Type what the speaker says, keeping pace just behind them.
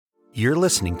You're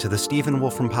listening to the Stephen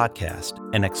Wolfram Podcast,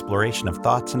 an exploration of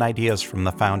thoughts and ideas from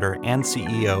the founder and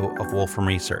CEO of Wolfram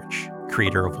Research,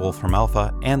 creator of Wolfram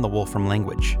Alpha and the Wolfram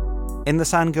language. In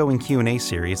this ongoing Q&A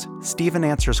series, Stephen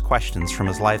answers questions from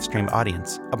his live stream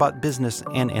audience about business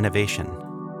and innovation.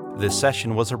 This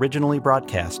session was originally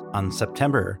broadcast on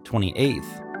September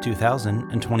 28th,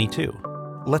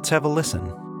 2022. Let's have a listen.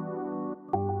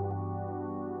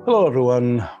 Hello,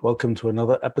 everyone. Welcome to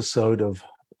another episode of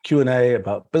Q&A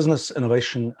about business,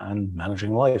 innovation, and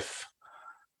managing life.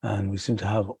 And we seem to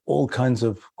have all kinds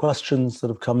of questions that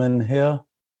have come in here.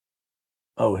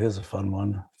 Oh, here's a fun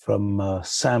one from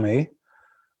Sammy,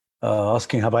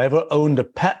 asking, have I ever owned a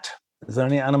pet? Is there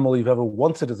any animal you've ever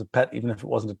wanted as a pet, even if it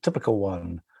wasn't a typical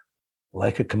one?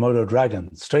 Like a Komodo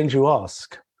dragon? Strange you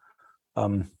ask.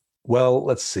 Well,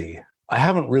 let's see. I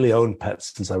haven't really owned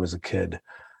pets since I was a kid.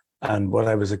 And when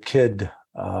I was a kid,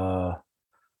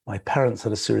 my parents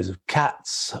had a series of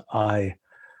cats. I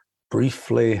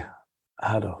briefly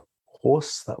had a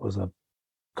horse. That was a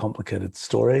complicated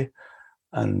story.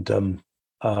 And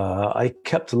I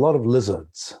kept a lot of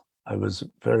lizards. I was a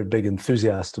very big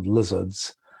enthusiast of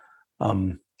lizards.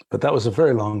 But that was a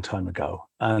very long time ago.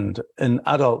 And in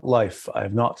adult life, I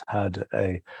have not had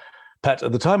a pet.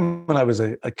 At the time when I was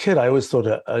a kid, I always thought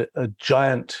a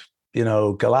giant,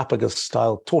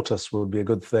 Galapagos-style tortoise would be a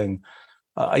good thing.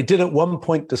 I did at one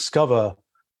point discover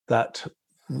that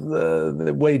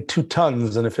it weighed 2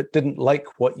 tons, and if it didn't if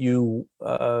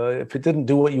it didn't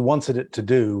do what you wanted it to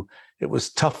do, it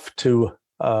was tough to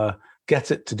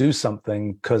get it to do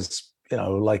something because,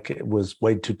 like it was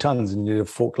weighed 2 tons and you need a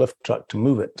forklift truck to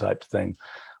move it type thing.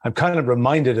 I'm kind of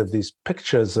reminded of these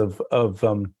pictures of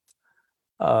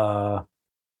the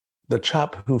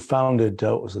chap who founded,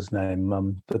 what was his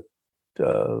name? The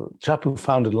chap who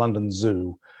founded London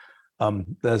Zoo.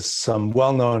 There's some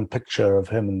well-known picture of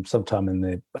him sometime in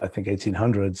the, I think,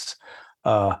 1800s,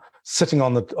 sitting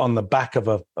on the back of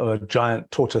a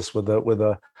giant tortoise with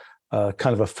a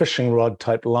kind of a fishing rod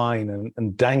type line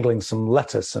and dangling some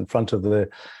lettuce in front of the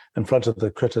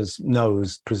critter's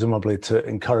nose, presumably to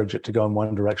encourage it to go in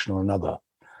one direction or another.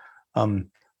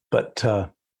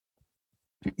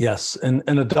 Yes, in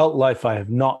adult life, I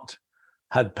have not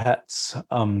had pets.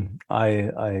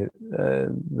 I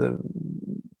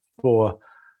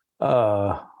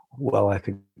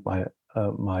think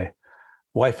my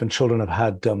wife and children have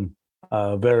had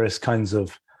various kinds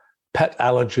of pet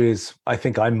allergies. I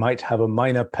think I might have a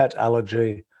minor pet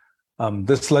allergy.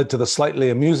 This led to the slightly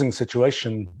amusing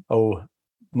situation, more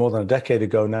than a decade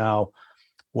ago now,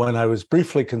 when I was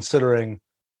briefly considering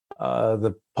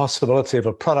the possibility of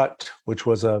a product, which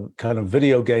was a kind of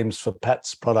video games for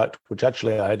pets product, which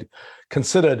actually I had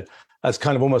considered as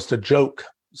kind of almost a joke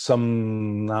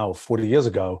some now 40 years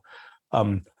ago.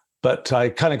 But I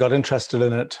kind of got interested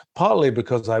in it, partly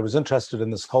because I was interested in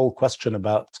this whole question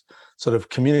about sort of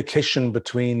communication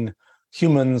between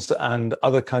humans and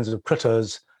other kinds of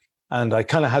critters. And I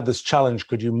kind of had this challenge: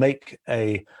 could you make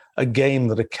a game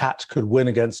that a cat could win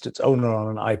against its owner on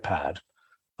an iPad?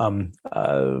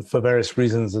 For various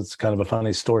reasons, it's kind of a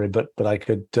funny story, but I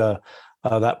could,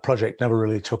 that project never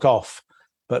really took off.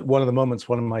 But one of the moments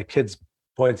one of my kids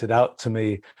pointed out to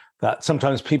me that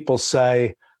sometimes people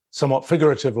say, somewhat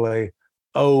figuratively,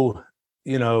 you're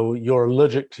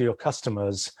allergic to your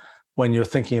customers when you're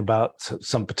thinking about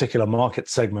some particular market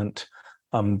segment.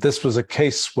 This was a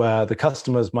case where the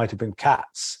customers might have been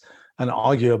cats, and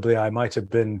arguably I might have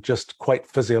been just quite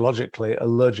physiologically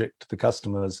allergic to the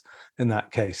customers in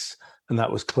that case. And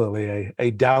that was clearly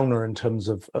a downer in terms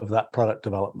of that product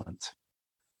development.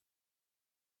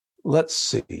 Let's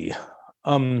see.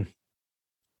 So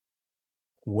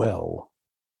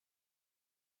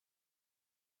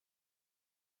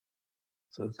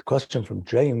the question from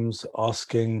James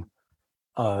asking,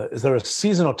 is there a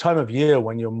season or time of year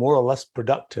when you're more or less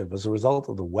productive as a result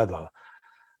of the weather?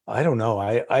 I don't know.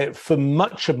 I for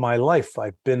much of my life,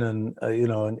 I've been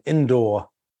an indoor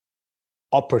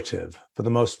operative for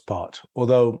the most part.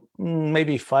 Although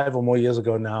maybe 5 or more years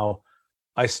ago now,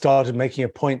 I started making a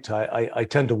point. I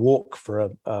tend to walk for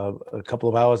a couple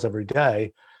of hours every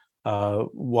day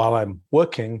while I'm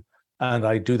working, and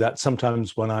I do that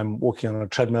sometimes when I'm walking on a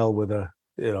treadmill with a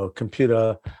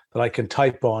computer that I can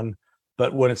type on.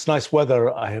 But when it's nice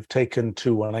weather, I have taken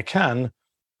to, when I can,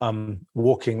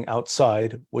 walking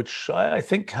outside, which I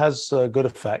think has good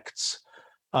effects.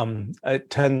 It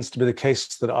tends to be the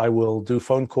case that I will do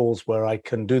phone calls where I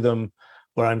can do them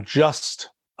where I'm just,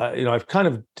 I've kind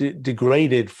of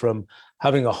degraded from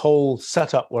having a whole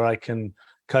setup where I can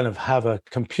kind of have a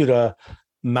computer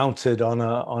mounted on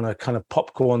a kind of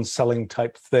popcorn selling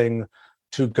type thing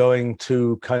to going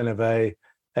to kind of a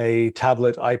a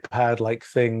tablet, iPad-like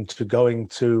thing to going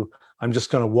to, I'm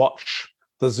just going to watch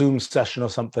the Zoom session or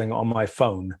something on my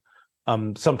phone.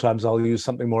 Sometimes I'll use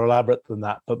something more elaborate than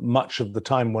that, but much of the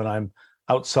time when I'm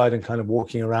outside and kind of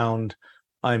walking around,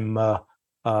 I'm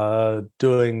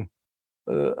doing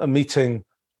a meeting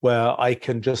where I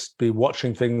can just be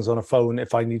watching things on a phone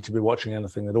if I need to be watching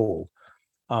anything at all.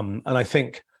 And I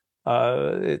think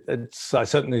I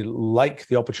certainly like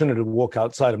the opportunity to walk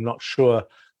outside. I'm not sure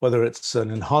whether it's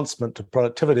an enhancement to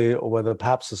productivity or whether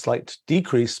perhaps a slight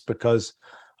decrease, because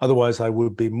otherwise I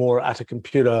would be more at a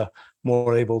computer,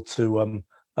 more able to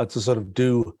sort of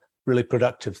do really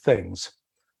productive things.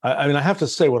 I mean, I have to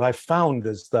say what I found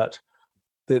is that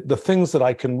the things that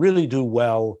I can really do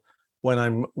well when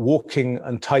I'm walking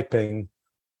and typing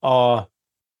are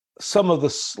some of the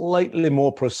slightly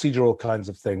more procedural kinds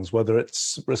of things, whether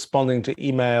it's responding to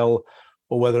email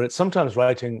or whether it's sometimes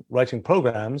writing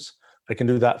programs. I can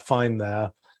do that fine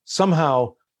there.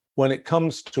 Somehow, when it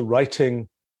comes to writing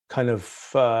kind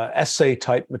of essay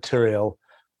type material,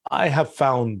 I have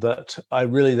found that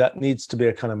that needs to be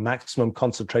a kind of maximum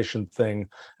concentration thing,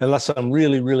 unless I'm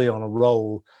really, really on a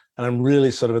roll and I'm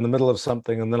really sort of in the middle of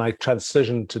something, and then I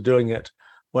transition to doing it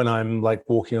when I'm like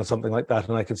walking or something like that,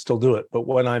 and I can still do it. But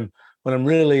when I'm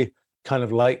really kind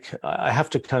of like, I have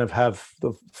to kind of have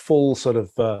the full sort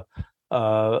of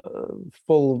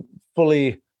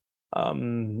fully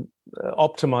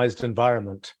optimized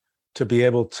environment to be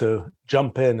able to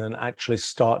jump in and actually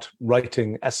start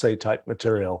writing essay type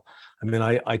material. I mean,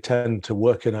 I tend to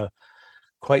work in a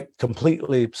quite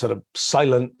completely sort of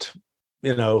silent,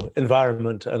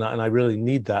 environment, and I really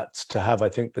need that to have, I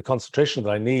think, the concentration that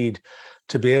I need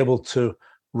to be able to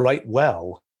write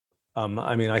well.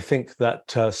 I mean, I think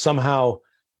that somehow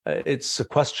it's a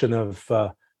question of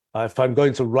if I'm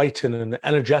going to write in an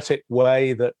energetic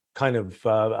way, that kind of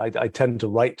I tend to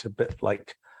write a bit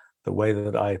like the way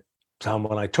that I sound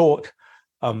when I talk,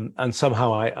 and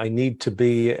somehow I need to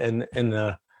be in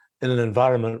an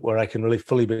environment where I can really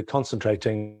fully be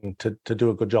concentrating to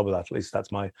do a good job of that. At least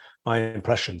that's my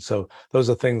impression. So those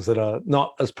are things that are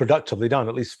not as productively done,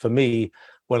 at least for me,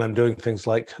 when I'm doing things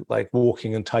like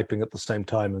walking and typing at the same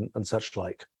time and such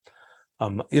like.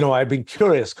 I've been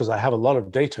curious because I have a lot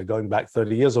of data going back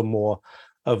 30 years or more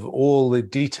of all the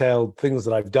detailed things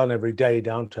that I've done every day,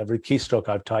 down to every keystroke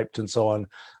I've typed and so on.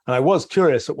 And I was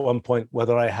curious at one point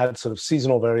whether I had sort of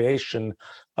seasonal variation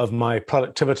of my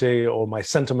productivity or my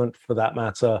sentiment, for that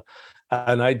matter.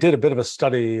 And I did a bit of a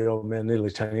study, nearly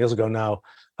 10 years ago now,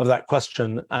 of that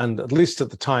question, and at least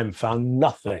at the time found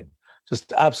nothing,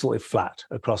 just absolutely flat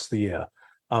across the year,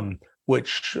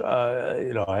 which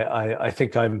I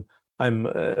think I'm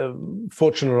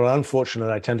fortunate or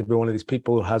unfortunate. I tend to be one of these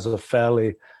people who has a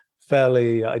fairly,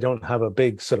 I don't have a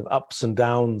big sort of ups and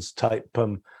downs type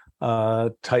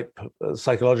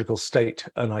psychological state.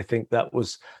 And I think that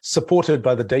was supported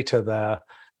by the data there,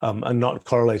 and not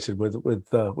correlated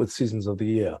with seasons of the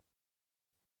year.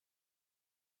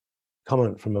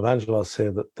 Comment from Evangelos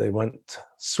here that they went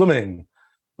swimming,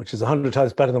 which is 100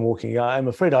 times better than walking. Yeah, I'm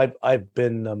afraid I've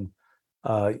been,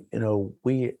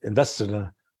 we invested in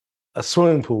a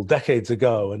swimming pool decades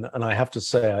ago, and I have to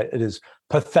say it is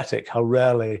pathetic how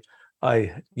rarely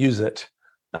I use it.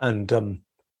 And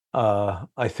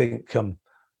I think I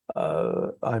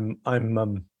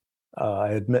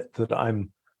admit that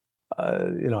I'm,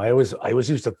 I always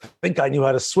used to think I knew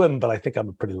how to swim, but I think I'm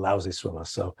a pretty lousy swimmer.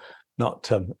 So not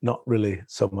really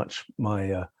so much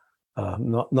my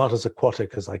not as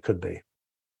aquatic as I could be.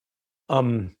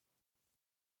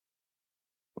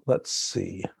 Let's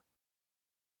see.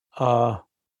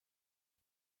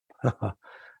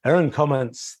 Aaron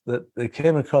comments that they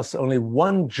came across only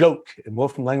one joke in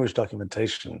Wolfram language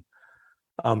documentation.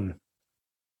 Back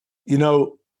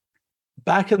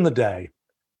in the day,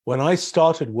 when I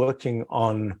started working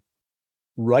on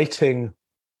writing,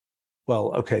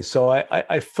 so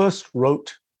I first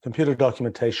wrote computer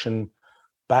documentation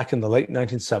back in the late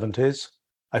 1970s.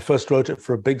 I first wrote it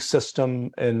for a big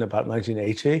system in about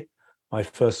 1980, my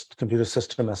first computer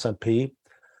system, SMP.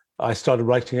 I started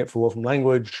writing it for Wolfram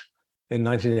Language in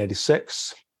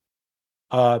 1986.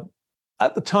 At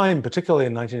the time, particularly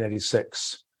in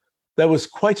 1986, there was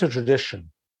quite a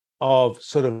tradition of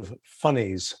sort of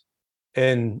funnies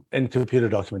in computer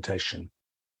documentation.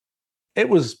 It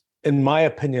was, in my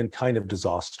opinion, kind of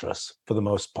disastrous for the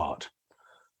most part,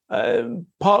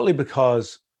 partly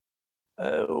because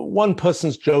one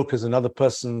person's joke is another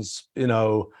person's,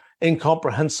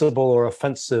 incomprehensible or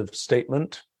offensive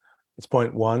statement. It's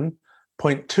point one.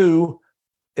 Point two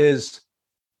is,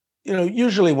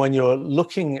 usually when you're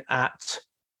looking at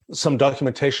some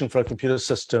documentation for a computer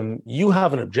system, you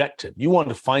have an objective. You want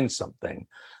to find something,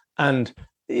 and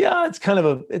yeah, it's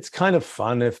kind of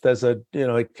fun if there's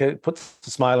it puts a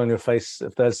smile on your face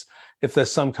if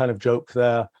there's some kind of joke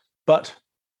there. But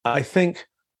I think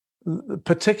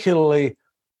particularly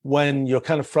when you're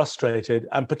kind of frustrated,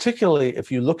 and particularly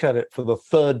if you look at it for the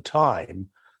third time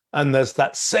and there's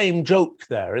that same joke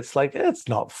there, it's like, it's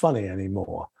not funny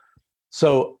anymore.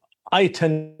 So I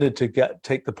tended to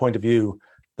take the point of view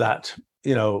that,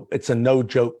 it's a no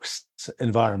jokes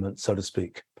environment, so to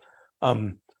speak.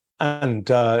 And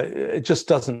it just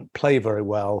doesn't play very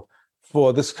well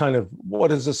for this kind of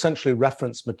what is essentially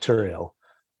reference material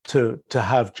to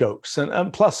have jokes.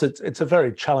 And plus, it's a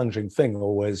very challenging thing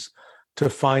always to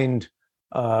find,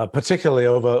 particularly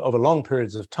over long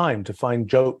periods of time, to find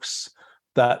jokes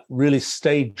that really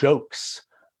stay jokes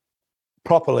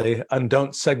properly and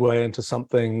don't segue into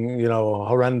something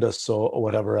horrendous or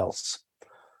whatever else.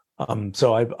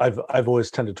 So I've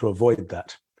always tended to avoid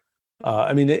that.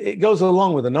 It goes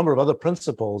along with a number of other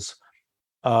principles.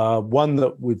 One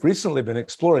that we've recently been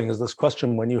exploring is this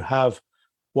question: when you have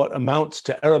what amounts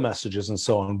to error messages and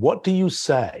so on, what do you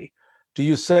say? Do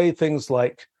you say things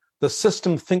like, the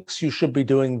system thinks you should be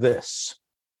doing this.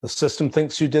 The system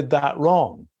thinks you did that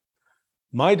wrong.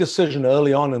 My decision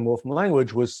early on in Wolfram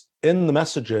language was in the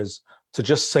messages to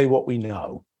just say what we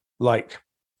know, like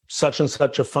such and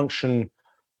such a function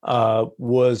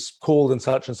was called in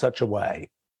such and such a way,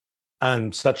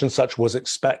 and such was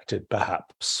expected,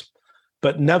 perhaps,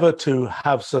 but never to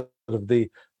have sort of the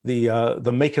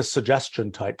make a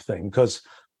suggestion type thing, because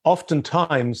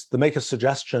oftentimes the make a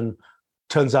suggestion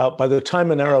turns out by the time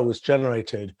an error was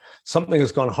generated, something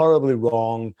has gone horribly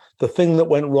wrong. The thing that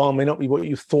went wrong may not be what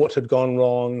you thought had gone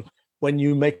wrong. When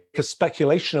you make a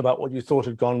speculation about what you thought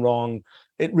had gone wrong,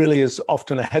 it really is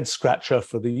often a head scratcher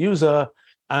for the user,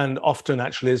 and often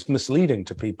actually is misleading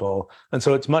to people. And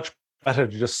so it's much better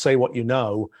to just say what you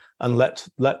know and let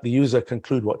the user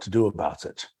conclude what to do about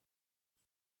it.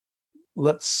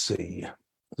 Let's see.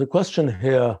 There's a question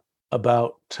here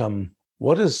about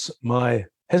what is my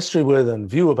history with and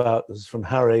view about, this is from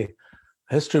Harry,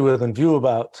 history with and view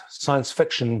about science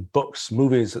fiction, books,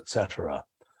 movies, etc.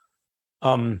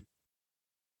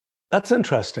 That's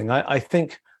interesting. I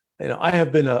think, I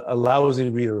have been a lousy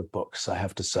reader of books, I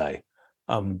have to say.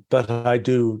 But I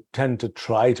do tend to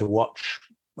try to watch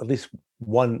at least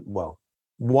one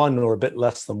or a bit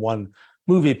less than one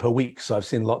movie per week. So I've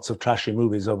seen lots of trashy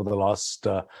movies over the last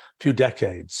few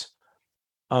decades.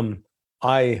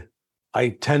 I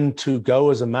tend to go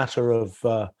as a matter of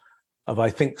I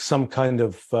think some kind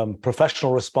of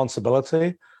professional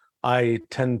responsibility. I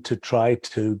tend to try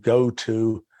to go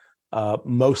to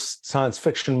most science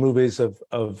fiction movies that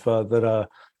are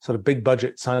sort of big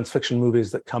budget science fiction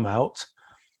movies that come out.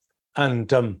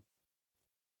 And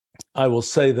I will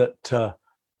say that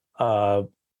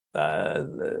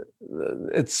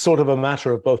it's sort of a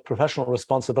matter of both professional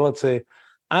responsibility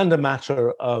and a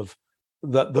matter of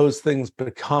that those things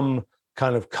become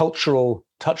kind of cultural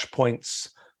touch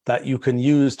points that you can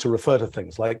use to refer to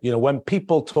things. Like, when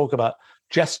people talk about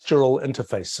gestural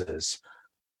interfaces,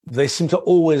 they seem to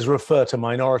always refer to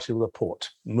Minority Report,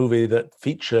 a movie that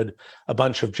featured a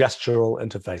bunch of gestural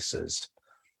interfaces.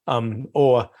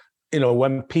 Or,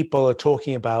 when people are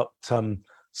talking about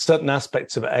certain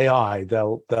aspects of AI,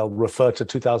 they'll refer to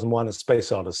 2001: A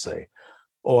Space Odyssey.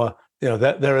 Or,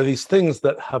 there are these things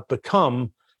that have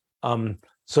become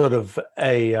sort of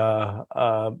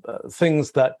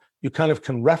things that you kind of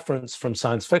can reference from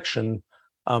science fiction.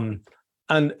 And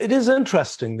it is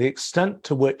interesting the extent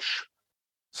to which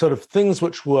sort of things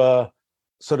which were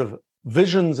sort of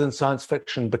visions in science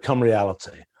fiction become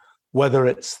reality, whether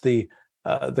it's the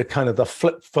kind of the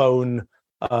flip phone,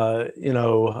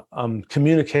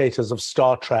 communicators of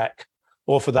Star Trek,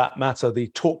 or for that matter, the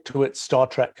talk to it Star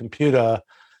Trek computer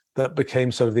that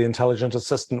became sort of the intelligent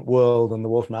assistant world and the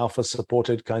Wolfram Alpha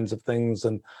supported kinds of things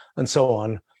and so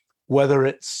on, whether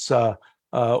it's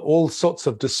all sorts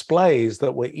of displays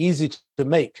that were easy to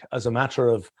make as a matter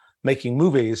of making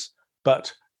movies,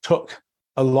 but took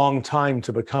a long time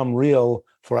to become real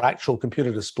for actual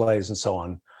computer displays and so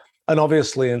on. And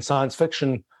obviously in science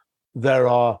fiction, there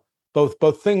are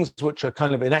both things which are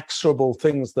kind of inexorable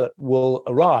things that will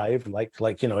arrive,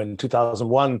 like in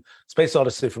 2001, Space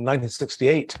Odyssey from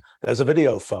 1968, there's a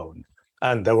video phone.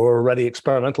 And there were already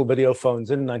experimental video phones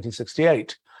in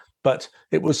 1968. But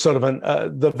it was sort of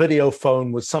the video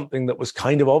phone was something that was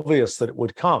kind of obvious that it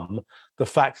would come. The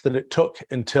fact that it took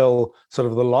until sort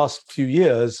of the last few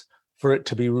years for it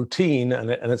to be routine, and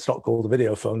it's not called a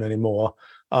video phone anymore,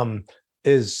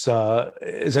 is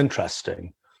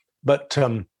interesting. But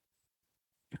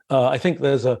I think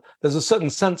there's a certain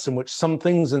sense in which some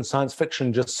things in science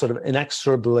fiction just sort of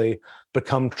inexorably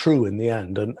become true in the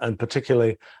end, and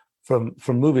particularly from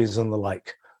movies and the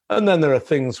like. And then there are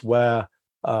things where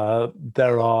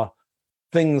there are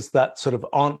things that sort of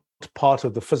aren't part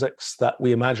of the physics that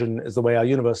we imagine is the way our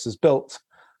universe is built,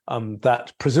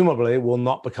 that presumably will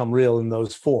not become real in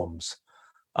those forms.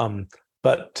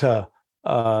 But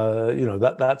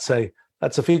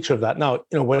that's a feature of that. Now,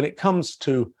 when it comes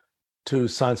to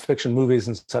science fiction movies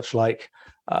and such like,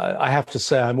 I have to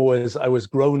say I was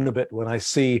grown a bit when I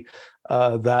see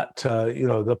that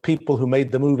the people who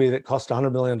made the movie that cost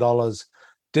 $100 million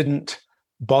didn't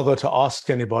bother to ask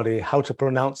anybody how to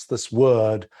pronounce this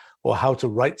word or how to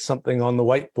write something on the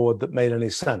whiteboard that made any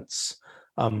sense.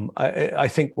 I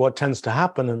think what tends to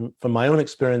happen, and from my own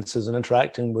experiences in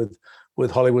interacting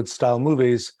with Hollywood-style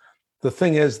movies, the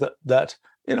thing is that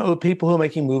people who are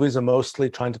making movies are mostly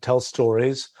trying to tell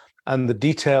stories, and the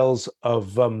details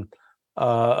of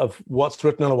what's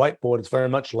written on a whiteboard, it's very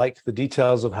much like the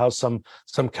details of how some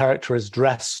character is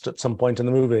dressed at some point in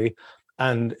the movie,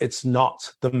 and it's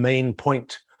not the main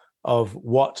point of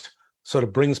what sort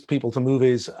of brings people to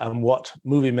movies and what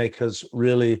movie makers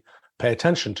really pay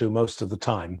attention to most of the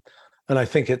time. And I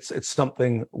think it's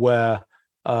something where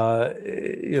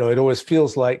it always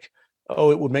feels like,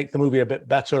 it would make the movie a bit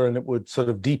better, and it would sort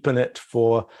of deepen it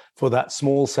for that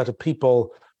small set of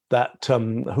people that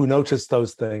who notice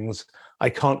those things. I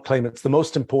can't claim it's the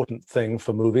most important thing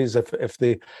for movies. If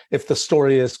the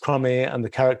story is crummy and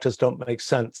the characters don't make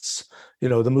sense,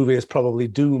 the movie is probably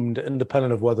doomed,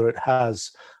 independent of whether it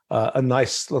has a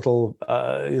nice little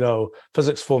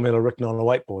physics formula written on a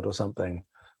whiteboard or something.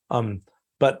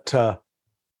 But I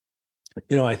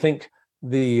think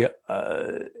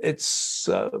it's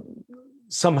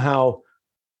somehow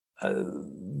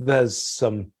there's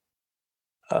some.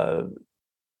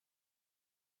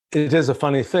 It is a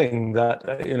funny thing that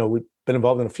we've been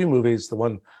involved in a few movies. The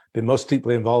one I've been most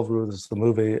deeply involved with is the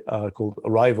movie called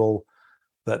Arrival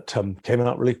that came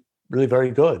out really, really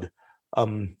very good,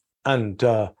 and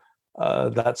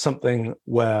that's something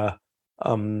where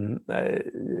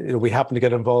we happened to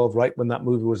get involved right when that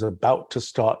movie was about to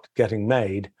start getting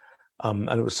made. And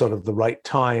it was sort of the right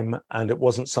time, and it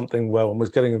wasn't something where one was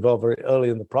getting involved very early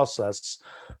in the process,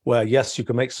 where, yes, you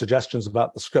can make suggestions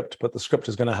about the script, but the script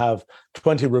is going to have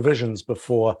 20 revisions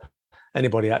before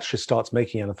anybody actually starts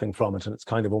making anything from it, and it's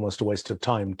kind of almost a waste of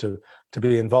time to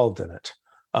be involved in it.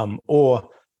 Or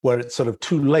where it's sort of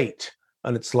too late,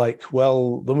 and it's like,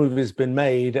 well, the movie's been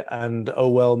made, and,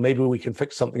 maybe we can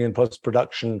fix something in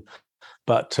post-production,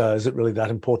 but is it really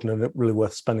that important, and is it really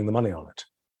worth spending the money on it?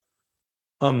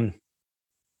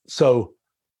 So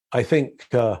I think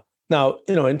now,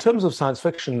 in terms of science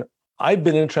fiction, I've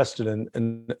been interested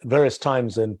in various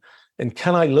times in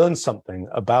can I learn something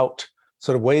about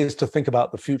sort of ways to think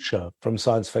about the future from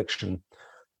science fiction?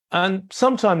 And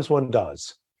sometimes one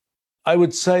does. I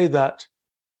would say that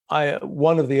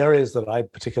one of the areas that I'm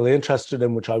particularly interested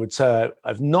in, which I would say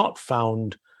I've not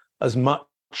found as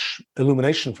much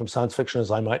illumination from science fiction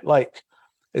as I might like,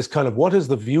 is kind of what is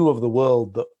the view of the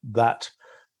world that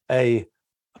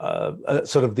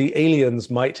sort of the aliens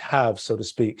might have, so to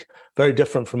speak, very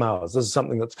different from ours. This is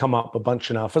something that's come up a bunch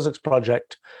in our physics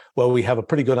project, where we have a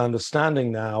pretty good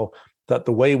understanding now that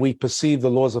the way we perceive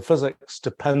the laws of physics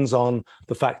depends on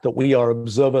the fact that we are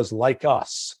observers like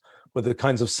us, with the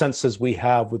kinds of senses we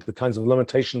have, with the kinds of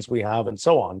limitations we have, and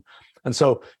so on. And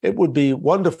so it would be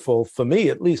wonderful, for me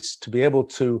at least, to be able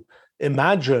to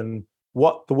imagine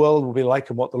what the world will be like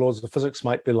and what the laws of physics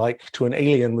might be like to an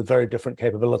alien with very different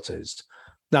capabilities.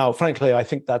 Now, frankly, I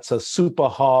think that's a super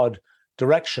hard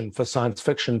direction for science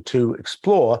fiction to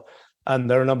explore. And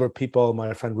there are a number of people,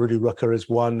 my friend Rudy Rooker is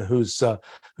one, who's sort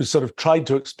of tried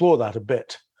to explore that a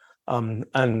bit, and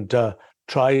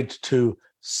tried to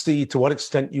see to what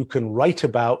extent you can write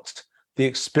about the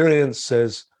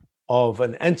experiences of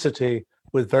an entity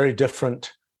with very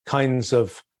different kinds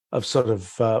of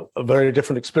very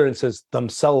different experiences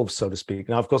themselves, so to speak.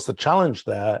 Now, of course, the challenge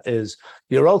there is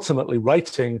you're ultimately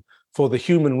writing for the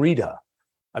human reader.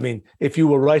 I mean, if you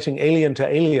were writing alien to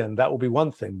alien, that would be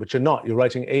one thing, but you're not. You're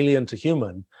writing alien to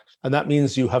human. And that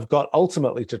means you have got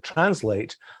ultimately to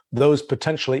translate those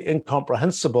potentially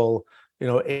incomprehensible,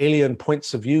 alien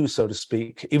points of view, so to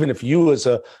speak. Even if you as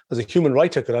a human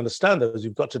writer could understand those,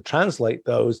 you've got to translate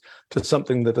those to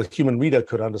something that a human reader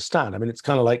could understand. I mean, it's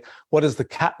kind of like, what is the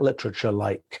cat literature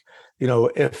like?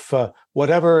 If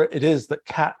whatever it is that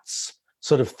cats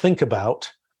sort of think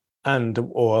about,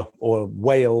 or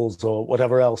whales or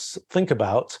whatever else think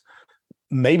about,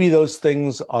 maybe those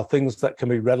things are things that can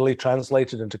be readily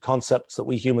translated into concepts that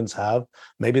we humans have.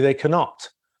 Maybe they cannot.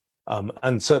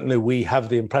 And certainly we have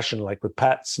the impression, like with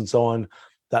pets and so on,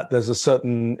 that there's a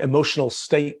certain emotional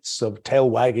states of tail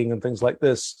wagging and things like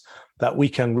this that we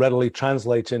can readily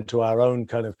translate into our own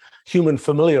kind of human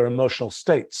familiar emotional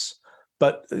states.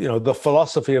 But, the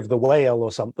philosophy of the whale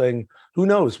or something, who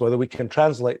knows whether we can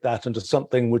translate that into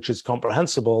something which is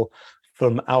comprehensible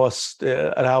from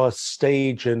at our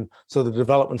stage in the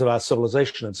development of our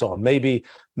civilization and so on. Maybe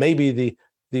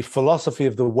the philosophy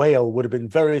of the whale would have been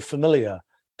very familiar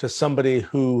to somebody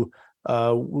who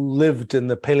lived in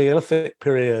the Paleolithic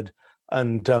period,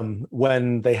 and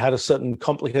when they had a certain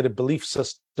complicated belief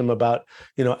system about,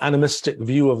 animistic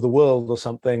view of the world or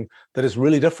something that is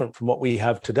really different from what we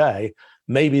have today.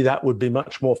 Maybe that would be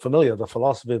much more familiar. The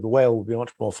philosophy of the whale would be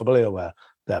much more familiar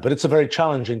there. But it's a very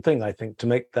challenging thing, I think, to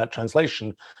make that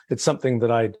translation. It's something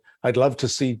that I'd love to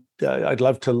see. I'd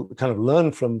love to kind of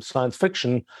learn from science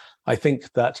fiction. I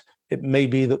think that it may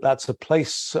be that that's a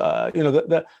place,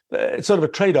 that it's sort of a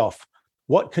trade-off.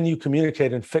 What can you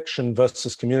communicate in fiction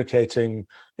versus communicating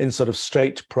in sort of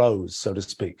straight prose, so to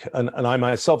speak? And I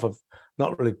myself have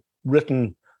not really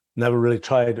never really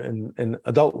tried in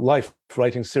adult life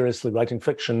writing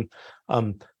fiction.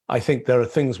 I think there are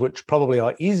things which probably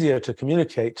are easier to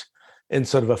communicate in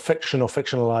sort of a fiction or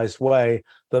fictionalized way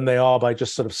than they are by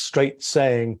just sort of straight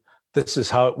saying, this is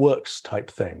how it works type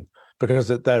thing. Because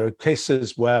there are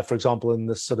cases where, for example, in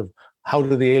this sort of how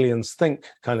do the aliens think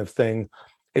kind of thing,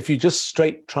 if you just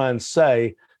straight try and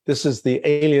say, this is the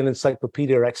alien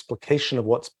encyclopedia explication of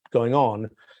what's going on,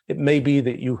 it may be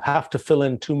that you have to fill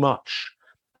in too much,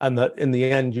 and that in the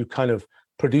end you kind of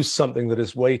produce something that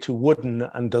is way too wooden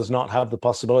and does not have the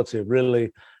possibility of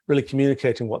really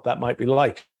communicating what that might be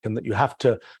like, and that you have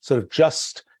to sort of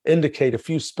just indicate a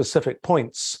few specific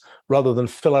points rather than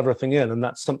fill everything in. And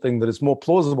that's something that is more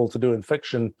plausible to do in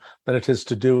fiction than it is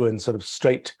to do in sort of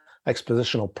straight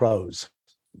expositional prose.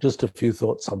 Just a few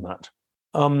thoughts on that.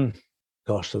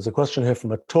 There's a question here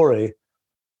from a Tory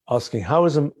asking, how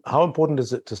important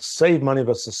is it to save money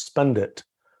versus spend it?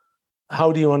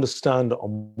 How do you understand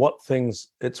on what things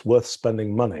it's worth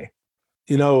spending money?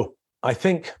 I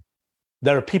think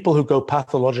there are people who go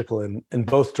pathological in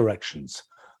both directions.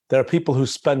 There are people who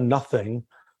spend nothing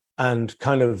and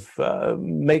kind of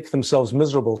make themselves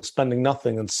miserable spending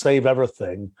nothing and save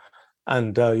everything.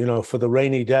 And, for the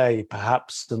rainy day,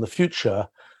 perhaps in the future,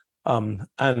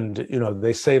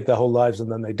 they save their whole lives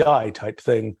and then they die type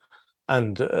thing.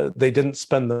 And they didn't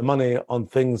spend the money on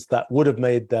things that would have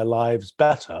made their lives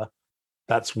better.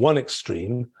 That's one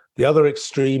extreme. The other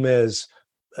extreme is,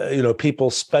 people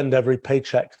spend every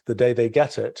paycheck the day they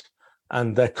get it,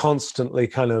 and they're constantly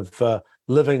kind of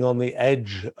living on the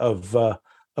edge of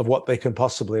what they can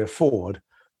possibly afford,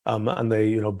 and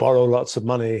they borrow lots of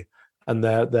money, and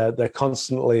they're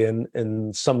constantly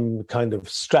in some kind of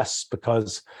stress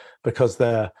because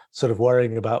they're sort of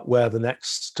worrying about where the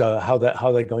next how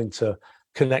they're going to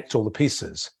connect all the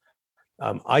pieces.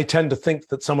 I tend to think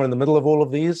that somewhere in the middle of all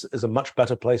of these is a much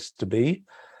better place to be.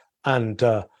 And,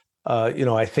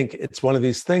 I think it's one of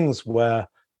these things where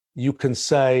you can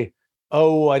say,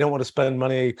 oh, I don't want to spend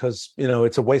money because,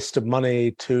 it's a waste of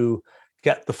money to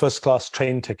get the first class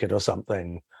train ticket or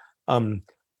something.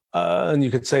 And you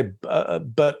could say,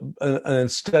 but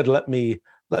instead let me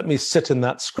sit in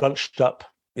that scrunched up,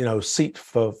 seat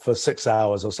for 6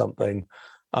 hours or something.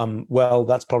 Well,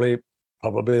 that's probably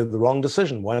the wrong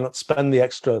decision. Why not spend the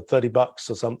extra $30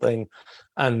 or something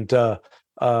and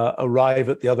arrive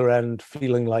at the other end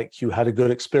feeling like you had a good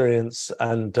experience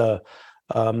and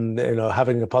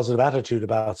having a positive attitude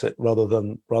about it rather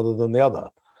than the other.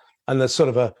 And there's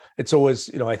sort of it's always,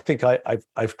 I think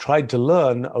I've tried to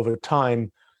learn over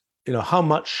time, how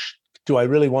much do I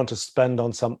really want to spend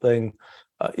on something?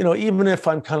 Even if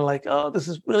I'm kind of like, oh, this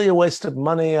is really a waste of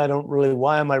money.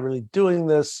 Why am I really doing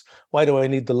this? Why do I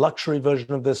need the luxury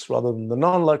version of this rather than the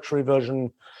non-luxury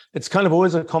version? It's kind of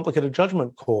always a complicated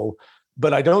judgment call,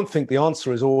 but I don't think the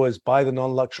answer is always buy the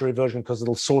non-luxury version because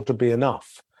it'll sort of be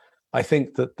enough. I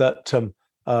think that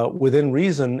within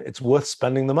reason, it's worth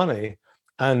spending the money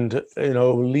and,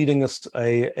 leading us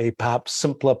a perhaps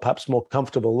simpler, perhaps more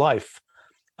comfortable life.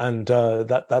 And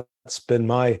that's been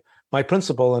my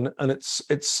principle, and it's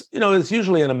it's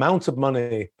usually an amount of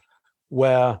money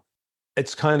where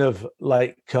it's kind of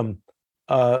like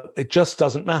it just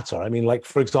doesn't matter. I mean, like,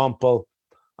 for example,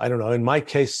 I don't know, in my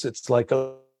case, it's like,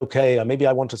 okay, maybe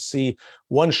I want to see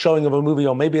one showing of a movie,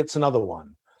 or maybe it's another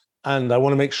one, and I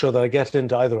want to make sure that I get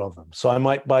into either of them. So I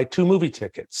might buy 2 movie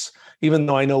tickets, even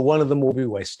though I know one of them will be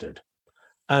wasted.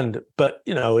 But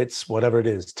it's whatever it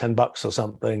is, $10 or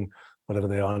something, whatever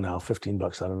they are now,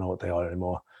 $15. I don't know what they are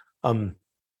anymore.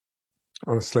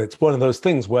 Honestly, it's one of those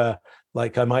things where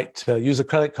Like I might use a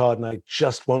credit card and I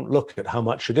just won't look at how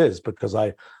much it is because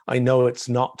I know it's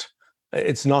not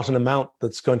an amount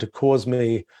that's going to cause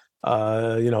me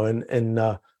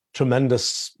in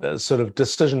tremendous sort of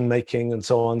decision making and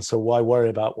so on. So why worry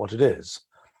about what it is?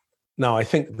 Now I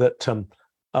think that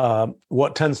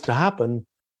what tends to happen,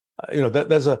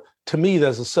 there's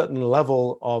a certain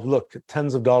level of, look,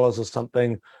 tens of dollars or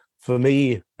something. For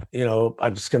me,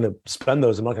 I'm just going to spend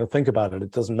those. I'm not going to think about it.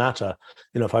 It doesn't matter.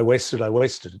 If I waste it, I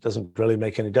waste it. It doesn't really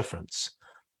make any difference.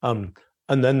 And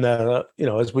then there are,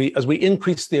 as we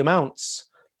increase the amounts,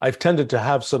 I've tended to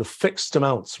have sort of fixed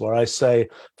amounts where I say,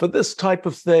 for this type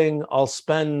of thing, I'll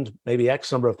spend maybe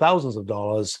X number of thousands of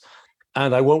dollars,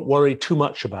 and I won't worry too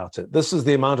much about it. This is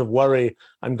the amount of worry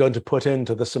I'm going to put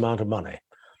into this amount of money.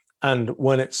 And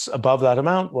when it's above that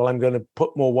amount, well, I'm going to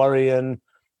put more worry in.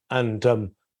 And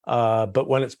but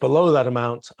when it's below that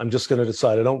amount, I'm just going to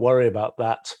decide I don't worry about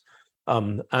that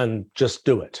and just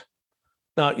do it.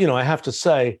 Now, I have to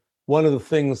say, one of the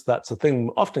things that's a thing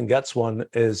often gets one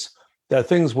is there are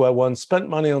things where one spent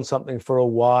money on something for a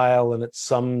while and it's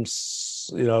some,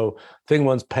 thing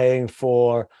one's paying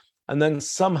for. And then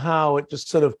somehow it just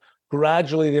sort of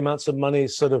gradually, the amounts of money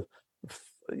sort of,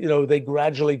 they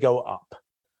gradually go up.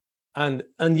 And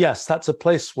yes, that's a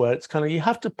place where it's kind of, you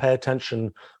have to pay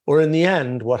attention, or in the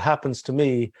end, what has happened to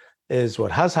me is,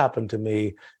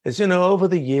 over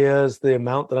the years, the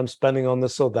amount that I'm spending on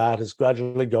this or that is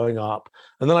gradually going up.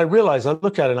 And then I realize, I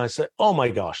look at it and I say, oh my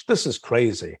gosh, this is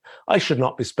crazy. I should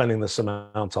not be spending this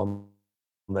amount on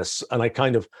this. And I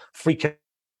kind of freak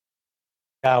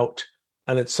out.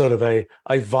 And it's sort of a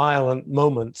violent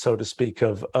moment, so to speak,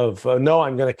 of no,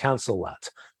 I'm going to cancel that.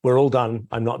 We're all done.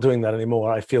 I'm not doing that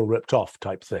anymore. I feel ripped off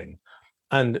type thing.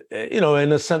 And,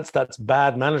 in a sense, that's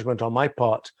bad management on my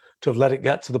part to have let it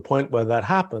get to the point where that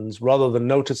happens, rather than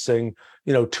noticing,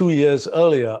 2 years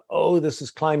earlier, oh, this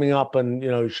is climbing up and,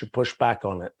 you should push back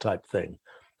on it type thing.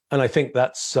 And I think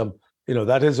that's,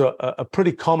 that is a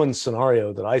pretty common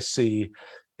scenario that I see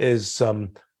is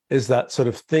that sort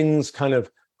of things kind of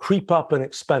creep up in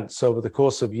expense over the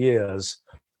course of years.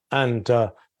 And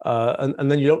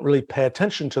then you don't really pay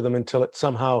attention to them until it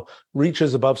somehow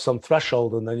reaches above some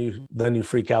threshold, and then you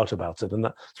freak out about it, and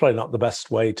that's probably not the best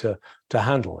way to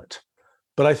handle it.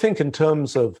 But I think in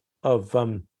terms of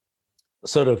one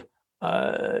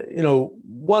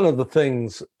of the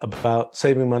things about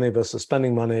saving money versus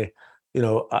spending money,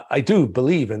 I do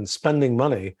believe in spending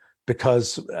money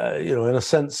because in a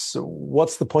sense,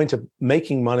 what's the point of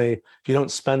making money if you don't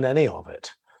spend any of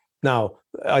it? Now,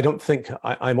 I don't think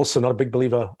I'm also not a big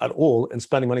believer at all in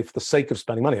spending money for the sake of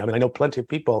spending money. I mean, I know plenty of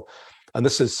people, and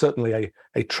this is certainly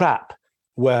a trap,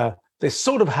 where they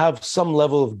sort of have some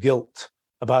level of guilt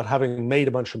about having made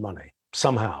a bunch of money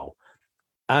somehow.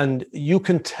 And you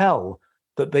can tell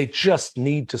that they just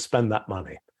need to spend that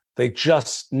money. They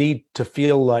just need to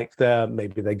feel like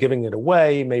maybe they're giving it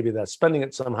away, maybe they're spending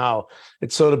it somehow.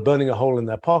 It's sort of burning a hole in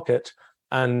their pocket,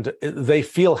 and they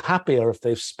feel happier if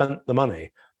they've spent the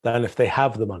money than if they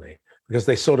have the money, because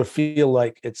they sort of feel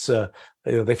like it's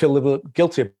they feel a little bit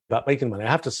guilty about making money. I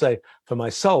have to say, for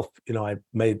myself, I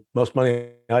made most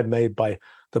money I've made by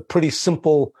the pretty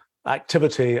simple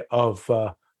activity of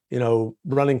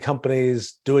running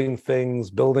companies, doing things,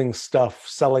 building stuff,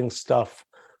 selling stuff,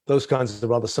 those kinds of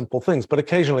rather simple things. But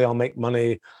occasionally I'll make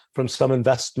money from some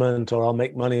investment, or I'll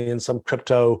make money in some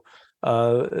crypto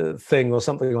thing or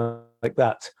something like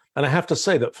that. And I have to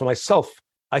say that for myself,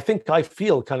 I think I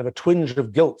feel kind of a twinge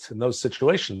of guilt in those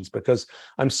situations, because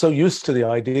I'm so used to the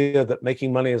idea that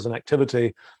making money is an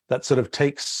activity that sort of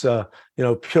takes,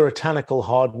 puritanical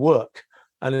hard work.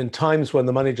 And in times when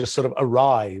the money just sort of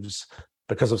arrives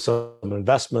because of some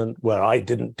investment where I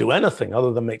didn't do anything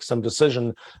other than make some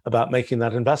decision about making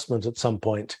that investment at some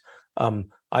point,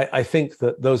 I think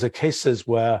that those are cases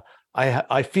where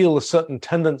I feel a certain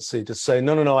tendency to say,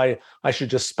 no, I should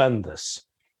just spend this.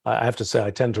 I have to say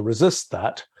I tend to resist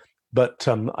that, but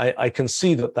I can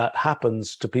see that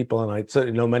happens to people, and I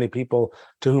certainly know many people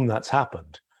to whom that's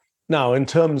happened. Now, in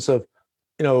terms of,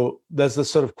 there's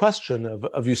this sort of question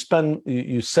of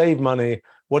you save money,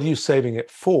 what are you saving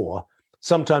it for?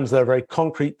 Sometimes there are very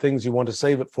concrete things you want to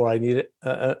save it for. I need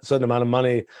a certain amount of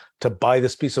money to buy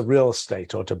this piece of real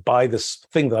estate, or to buy this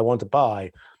thing that I want to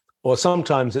buy. Or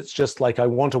sometimes it's just like I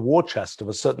want a war chest of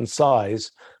a certain size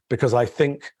because I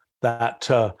think that,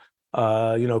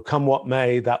 come what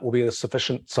may, that will be a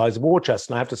sufficient size of war chest.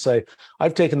 And I have to say,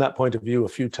 I've taken that point of view a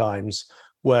few times,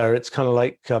 where it's kind of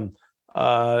like, in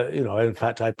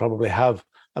fact, I probably have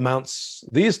amounts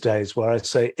these days where I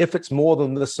say, if it's more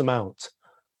than this amount,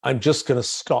 I'm just going to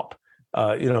stop.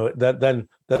 Then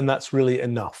that's really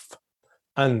enough.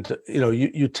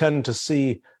 you tend to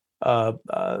see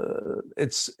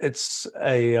it's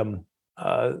a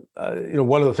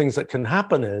one of the things that can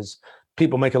happen is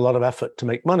people make a lot of effort to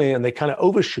make money and they kind of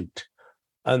overshoot,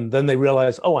 and then they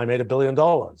realize, oh, I made $1 billion.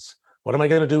 What am I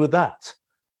going to do with that?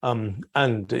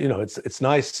 It's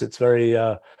nice. It's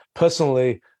very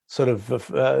personally sort of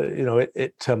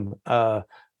it's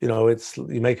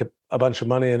you make a bunch of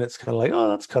money and it's kind of like, oh,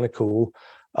 that's kind of cool.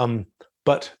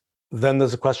 But then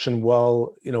there's a question,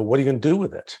 well, what are you going to do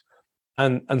with it?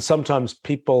 And sometimes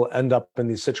people end up in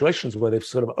these situations where they've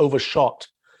sort of overshot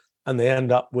and they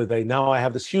end up with now I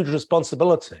have this huge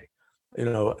responsibility.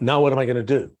 Now what am I going to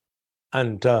do?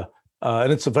 And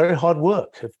it's a very hard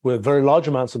work. With very large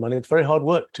amounts of money, it's very hard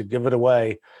work to give it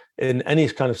away in any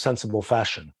kind of sensible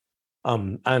fashion.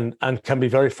 And can be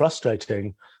very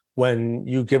frustrating when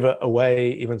you give it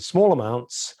away even small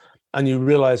amounts and you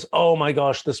realize, oh my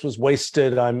gosh, this was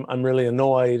wasted. I'm really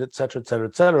annoyed, et cetera, et cetera,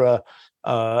 et cetera.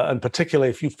 And particularly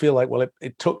if you feel like, well,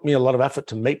 it took me a lot of effort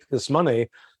to make this money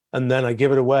and then I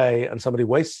give it away and somebody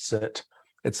wastes it.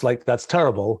 It's like, that's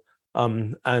terrible.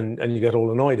 And you get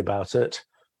all annoyed about it.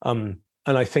 And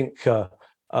I think,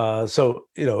 it's a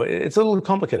little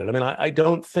complicated. I mean, I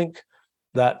don't think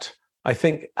that, I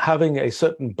think having a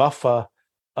certain buffer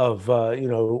of,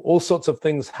 all sorts of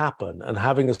things happen, and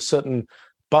having a certain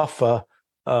buffer,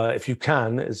 if you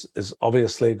can, is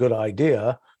obviously a good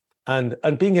idea. And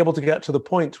being able to get to the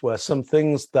point where some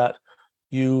things that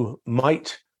you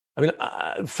might,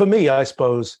 for me, I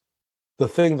suppose the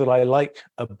thing that I like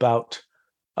about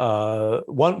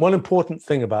one important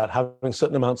thing about having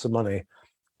certain amounts of money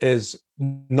is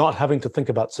not having to think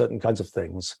about certain kinds of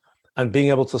things and being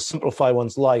able to simplify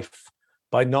one's life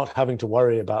by not having to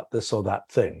worry about this or that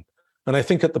thing. And I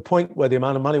think at the point where the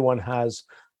amount of money one has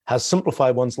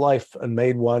simplified one's life and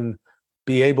made one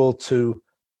be able to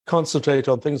concentrate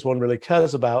on things one really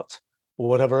cares about or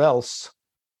whatever else,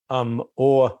 that's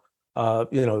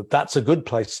a good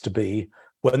place to be.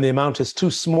 When the amount is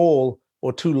too small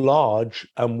or too large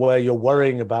and where you're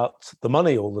worrying about the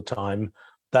money all the time,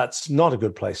 that's not a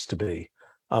good place to be.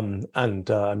 It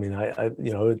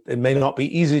may not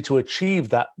be easy to achieve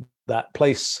that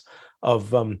place of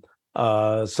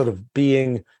sort of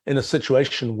being in a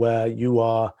situation where you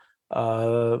are,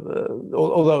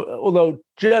 although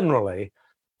generally,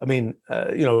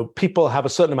 people have a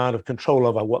certain amount of control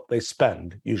over what they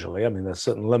spend, usually. There's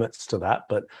certain limits to that,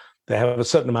 but they have a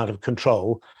certain amount of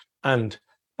control. And,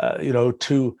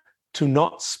 to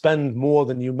not spend more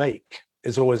than you make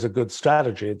is always a good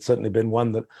strategy. It's certainly been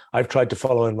one that I've tried to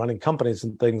follow in running companies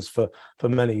and things for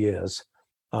many years.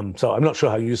 So I'm not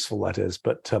sure how useful that is,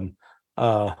 but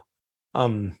the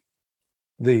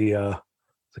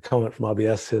comment from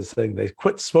RBS is saying they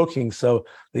quit smoking, so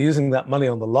they're using that money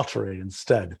on the lottery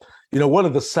instead. One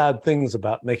of the sad things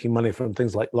about making money from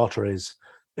things like lotteries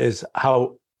is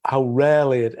how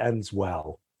rarely it ends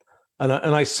well. And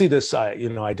I see this.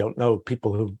 I don't know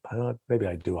people who, maybe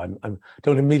I do. I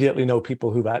don't immediately know people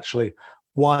who've actually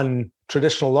won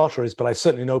traditional lotteries, but I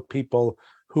certainly know people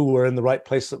who were in the right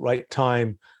place at the right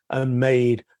time and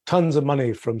made tons of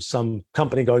money from some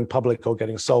company going public or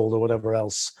getting sold or whatever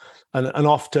else. And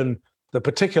often the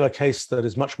particular case that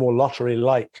is much more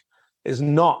lottery-like is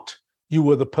not you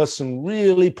were the person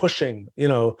really pushing,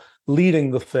 leading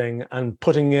the thing and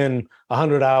putting in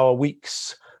 100-hour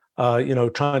weeks,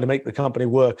 trying to make the company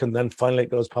work, and then finally it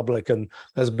goes public and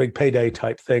there's a big payday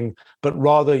type thing. But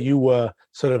rather you were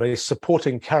sort of a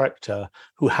supporting character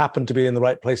who happened to be in the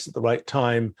right place at the right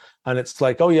time. And it's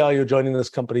like, oh yeah, you're joining this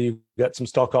company, you get some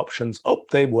stock options. Oh,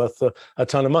 they're worth a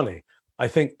ton of money. I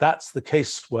think that's the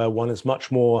case where one is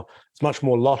much more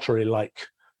lottery-like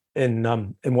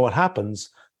in what happens.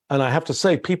 And I have to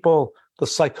say, the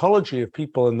psychology of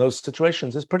people in those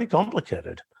situations is pretty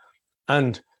complicated.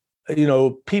 And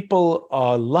people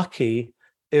are lucky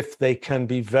if they can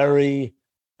be very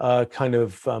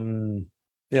if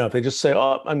they just say,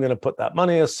 oh, I'm going to put that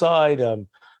money aside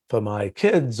for my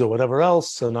kids or whatever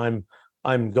else, and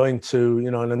I'm going to,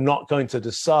 and I'm not going to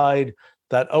decide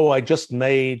that, oh, I just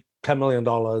made $10 million,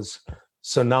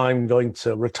 so now I'm going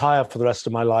to retire for the rest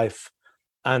of my life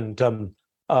and do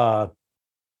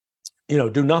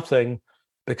nothing,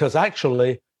 because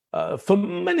actually for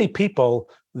many people,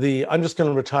 I'm just going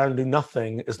to retire and do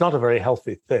nothing is not a very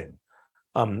healthy thing.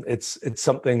 It's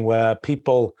something where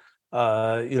people,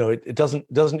 it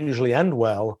doesn't usually end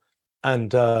well.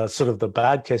 And sort of the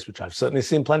bad case, which I've certainly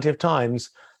seen plenty of times,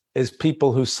 is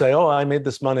people who say, oh, I made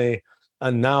this money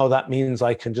and now that means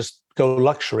I can just go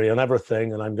luxury on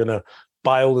everything, and I'm going to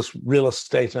buy all this real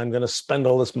estate and I'm going to spend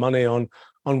all this money on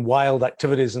wild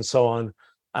activities and so on.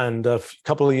 and a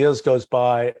couple of years goes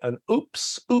by, and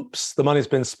oops, the money's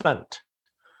been spent.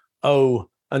 Oh,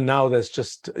 and now there's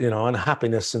just,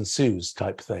 unhappiness ensues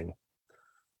type thing.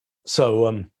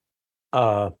 So,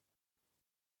 okay,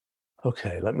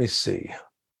 let me see.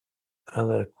 And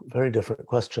there are very different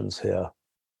questions here.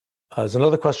 There's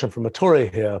another question from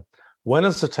Matori here. When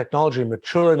is the technology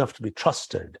mature enough to be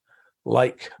trusted,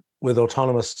 like with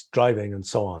autonomous driving and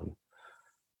so on?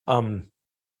 I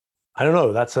don't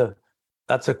know. That's a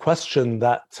question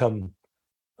that, in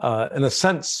a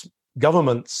sense,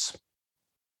 governments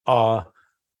are,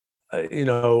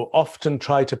 often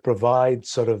try to provide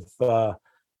sort of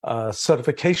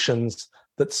certifications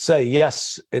that say,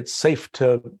 yes, it's safe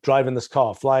to drive in this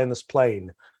car, fly in this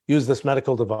plane, use this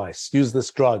medical device, use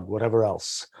this drug, whatever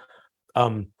else.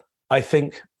 I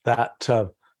think that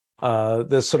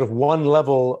there's sort of one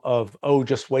level of,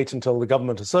 just wait until the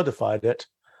government has certified it.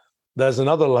 There's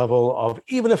another level of,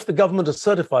 even if the government has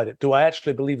certified it, do I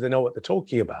actually believe they know what they're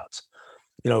talking about?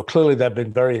 Clearly there have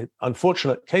been very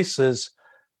unfortunate cases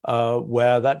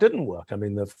where that didn't work. I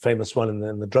mean, the famous one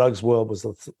in the drugs world was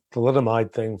the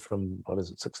thalidomide thing from,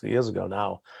 60 years ago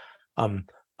now,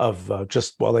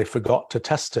 they forgot to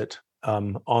test it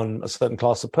on a certain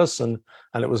class of person,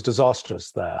 and it was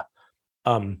disastrous there.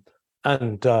 It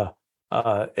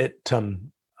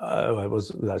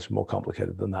was actually more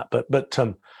complicated than that. But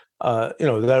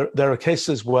there are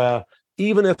cases where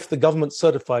even if the government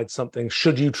certified something,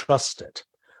 should you trust it?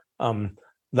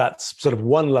 That's sort of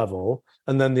one level.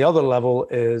 And then the other level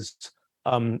is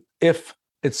if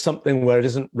it's something where it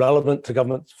isn't relevant to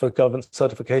government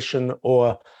certification,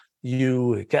 or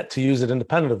you get to use it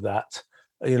independent of that,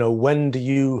 when do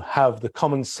you have the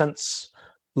common sense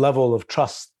level of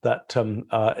trust that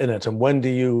in it, and when do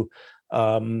you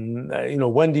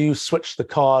switch the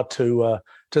car to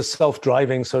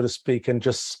self-driving, so to speak, and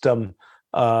just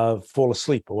fall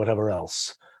asleep or whatever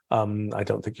else? I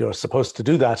don't think you're supposed to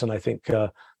do that, and I think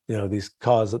these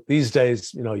cars these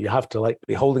days, you have to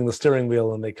be holding the steering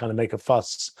wheel, and they kind of make a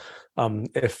fuss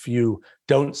if you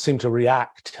don't seem to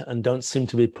react and don't seem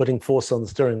to be putting force on the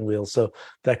steering wheel. So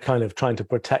they're kind of trying to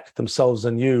protect themselves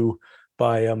and you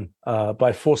by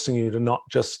forcing you to not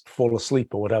just fall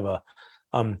asleep or whatever.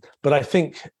 But I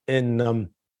think in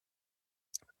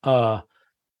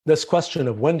this question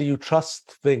of when do you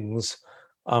trust things,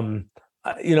 I'm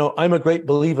a great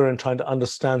believer in trying to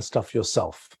understand stuff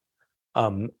yourself. I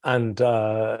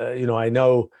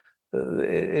know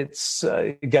it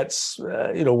gets,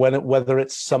 whether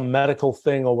it's some medical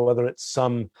thing or whether it's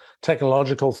some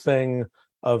technological thing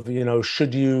of,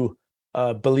 should you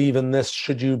believe in this?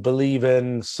 Should you believe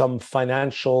in some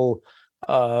financial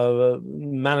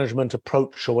management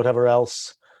approach or whatever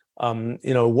else?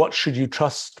 What should you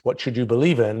trust? What should you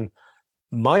believe in?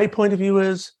 My point of view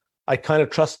is I kind of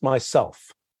trust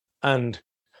myself. And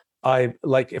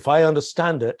if I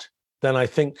understand it, then I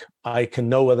think I can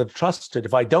know whether to trust it.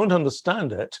 If I don't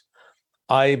understand it,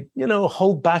 I,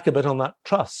 hold back a bit on that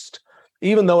trust,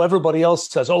 even though everybody else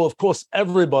says, oh, of course,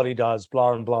 everybody does,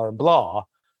 blah, and blah, and blah.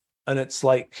 And it's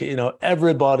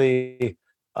everybody,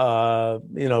 does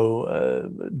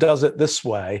it this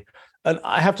way. And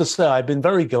I have to say, I've been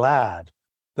very glad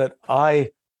that I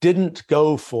didn't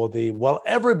go for the, well,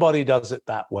 everybody does it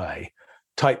that way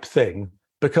type thing,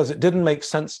 because it didn't make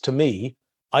sense to me.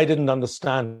 I didn't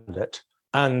understand it.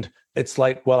 And it's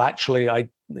well, actually, it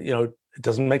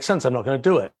doesn't make sense. I'm not going to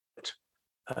do it.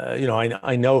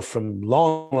 I know from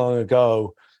long, long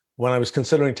ago, when I was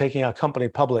considering taking our company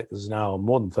public, this is now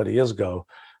more than 30 years ago,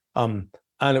 and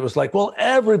it was well,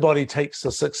 everybody takes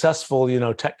a successful,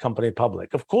 tech company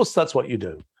public. Of course, that's what you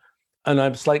do. And I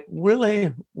was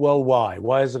really? Well, why?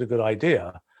 Why is it a good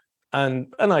idea?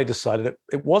 And I decided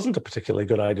it wasn't a particularly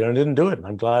good idea, and I didn't do it. And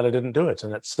I'm glad I didn't do it.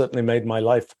 And it certainly made my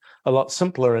life a lot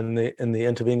simpler in the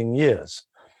intervening years.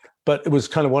 But it was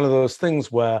kind of one of those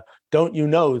things where, don't you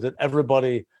know that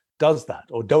everybody does that?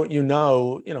 Or don't you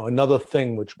know, another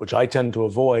thing which I tend to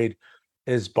avoid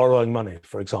is borrowing money,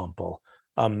 for example.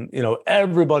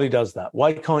 Everybody does that.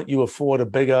 Why can't you afford a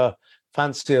bigger,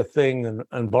 fancier thing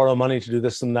and borrow money to do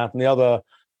this and that and the other?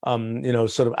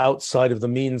 Sort of outside of the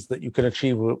means that you can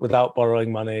achieve without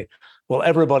borrowing money. Well,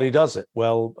 everybody does it.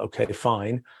 Well, okay,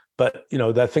 fine. But,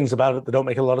 there are things about it that don't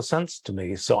make a lot of sense to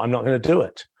me. So I'm not going to do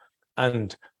it.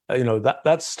 And,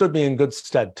 that stood me in good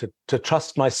stead to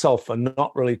trust myself and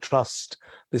not really trust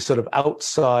this sort of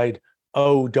outside,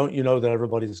 oh, don't you know that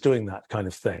everybody's doing that kind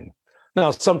of thing. Now,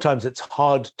 sometimes it's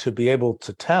hard to be able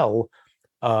to tell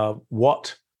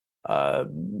what,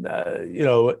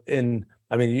 you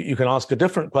can ask a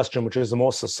different question, which is a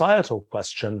more societal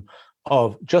question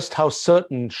of just how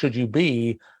certain should you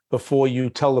be before you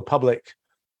tell the public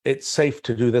it's safe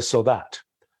to do this or that.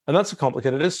 And that's a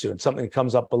complicated issue. It's something that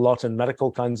comes up a lot in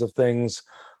medical kinds of things.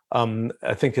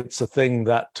 I think it's a thing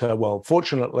that,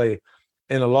 fortunately,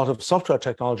 in a lot of software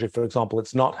technology, for example,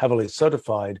 it's not heavily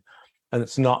certified, and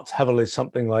it's not heavily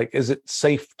something like, is it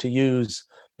safe to use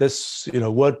this,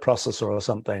 word processor or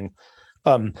something?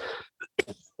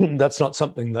 That's not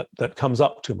something that comes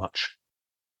up too much.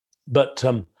 But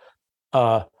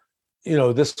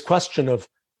this question of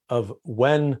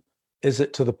when is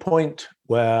it to the point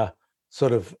where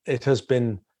sort of it has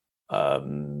been,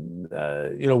 when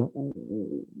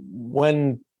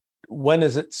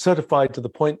is it certified to the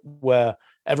point where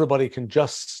everybody can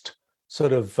just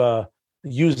sort of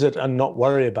use it and not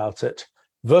worry about it,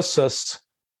 versus,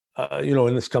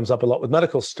 and this comes up a lot with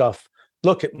medical stuff.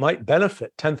 Look, it might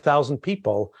benefit 10,000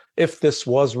 people if this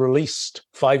was released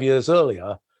 5 years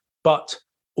earlier, but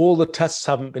all the tests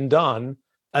haven't been done,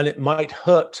 and it might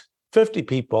hurt 50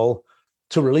 people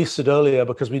to release it earlier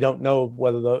because we don't know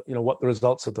whether what the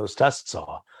results of those tests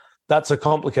are. That's a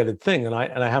complicated thing, and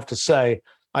I have to say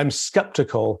I'm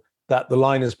skeptical that the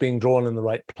line is being drawn in the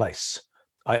right place.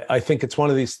 I think it's one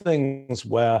of these things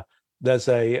where there's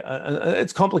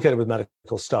it's complicated with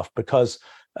medical stuff because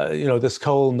this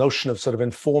whole notion of sort of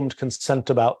informed consent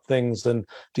about things, and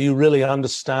do you really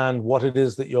understand what it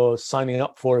is that you're signing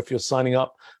up for if you're signing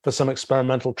up for some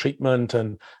experimental treatment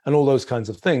and all those kinds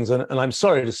of things. And I'm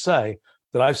sorry to say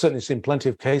that I've certainly seen plenty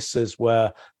of cases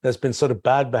where there's been sort of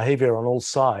bad behavior on all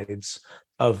sides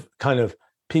of kind of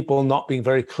people not being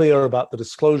very clear about the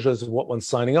disclosures of what one's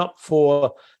signing up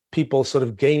for, people sort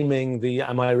of gaming the,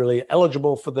 am I really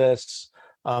eligible for this?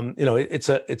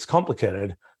 It's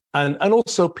complicated. And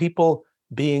also people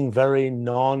being very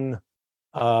not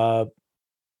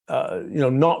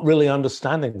really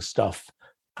understanding stuff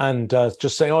and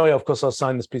just saying, oh yeah, of course I'll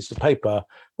sign this piece of paper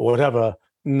or whatever,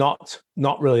 not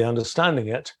really understanding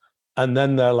it. And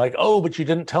then they're like, oh, but you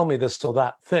didn't tell me this or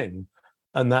that thing.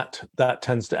 And that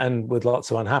tends to end with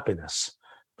lots of unhappiness.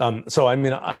 So, I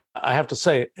mean, I have to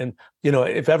say, and,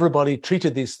 if everybody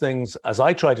treated these things as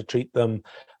I try to treat them,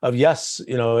 of yes,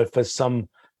 if there's some,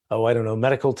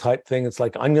 medical type thing, it's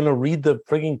like, I'm going to read the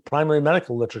frigging primary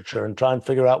medical literature and try and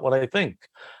figure out what I think.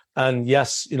 And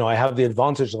yes, I have the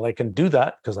advantage that I can do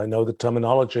that because I know the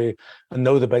terminology and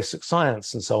know the basic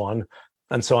science and so on.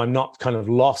 And so I'm not kind of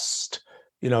lost,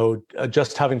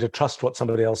 just having to trust what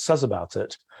somebody else says about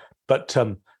it. But,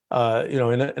 in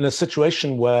a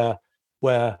situation where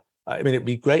it'd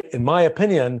be great, in my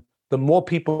opinion, the more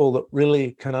people that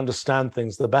really can understand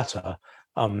things, the better.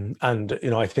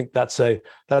 I think that's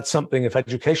something, if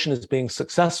education is being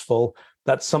successful,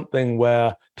 that's something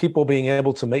where people being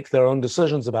able to make their own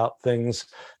decisions about things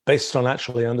based on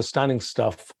actually understanding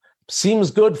stuff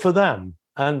seems good for them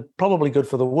and probably good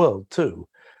for the world too.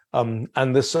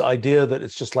 And this idea that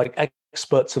it's just like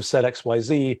experts have said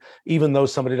XYZ, even though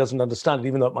somebody doesn't understand it,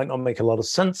 even though it might not make a lot of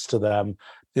sense to them,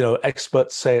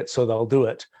 experts say it, so they'll do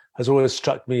it, has always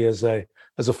struck me as a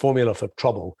formula for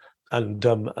trouble and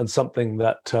something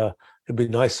that it'd be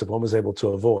nice if one was able to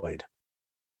avoid.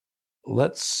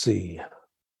 Let's see.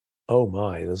 Oh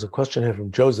my, there's a question here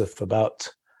from Joseph about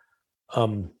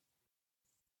what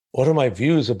are my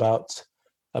views about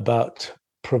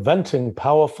preventing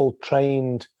powerful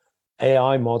trained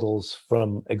AI models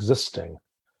from existing.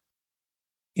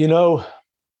 The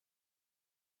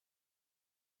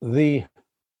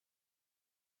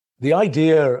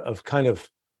idea of kind of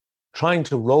trying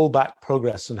to roll back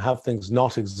progress and have things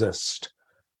not exist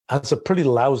has a pretty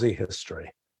lousy history.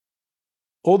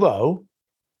 Although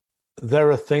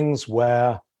there are things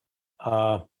where,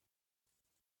 I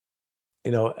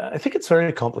think it's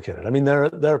very complicated. I mean, there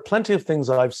are plenty of things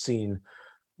I've seen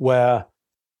where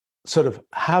sort of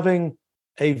having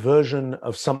a version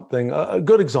of something, a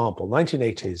good example,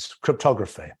 1980s,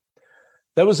 cryptography.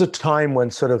 There was a time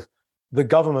when sort of the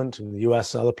government in the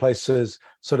US and other places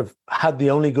sort of had the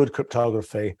only good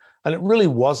cryptography, and it really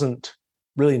wasn't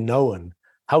really known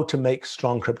how to make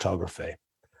strong cryptography.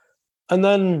 And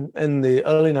then in the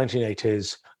early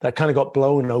 1980s, that kind of got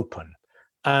blown open.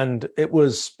 And it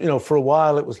was, for a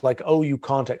while, it was like, oh, you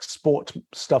can't export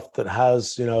stuff that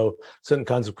has, certain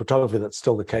kinds of cryptography. That's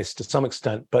still the case to some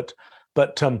extent. But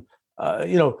there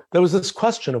was this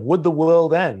question of, would the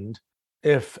world end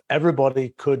if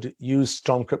everybody could use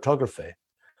strong cryptography?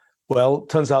 Well, it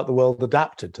turns out the world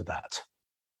adapted to that.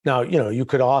 Now, you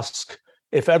could ask,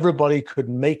 if everybody could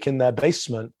make in their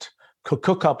basement, could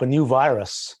cook up a new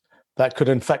virus that could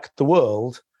infect the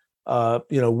world,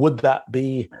 would that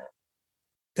be,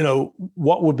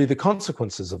 what would be the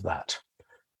consequences of that?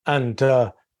 And,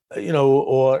 or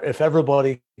if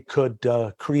everybody could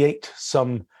create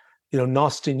some,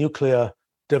 nasty nuclear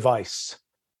device,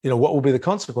 what will be the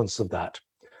consequence of that?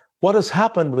 What has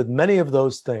happened with many of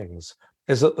those things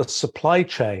is that the supply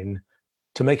chain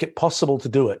to make it possible to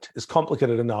do it is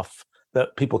complicated enough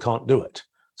that people can't do it.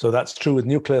 So that's true with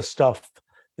nuclear stuff.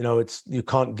 You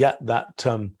can't get that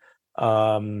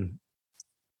an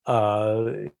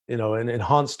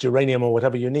enhanced uranium or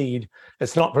whatever you need.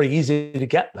 It's not very easy to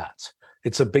get that.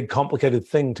 It's a big, complicated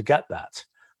thing to get that.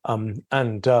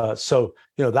 So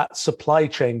that supply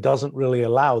chain doesn't really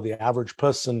allow the average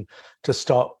person to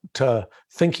start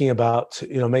thinking about,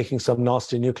 making some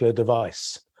nasty nuclear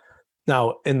device.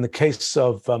 Now, in the case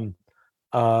of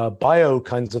bio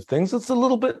kinds of things, it's a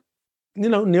little bit,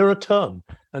 nearer term,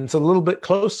 and it's a little bit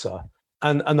closer.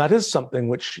 And that is something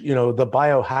which, the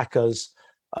biohackers,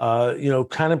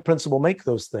 can in principle make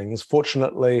those things.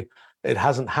 Fortunately, it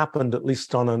hasn't happened, at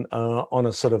least on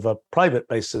a sort of a private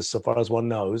basis, so far as one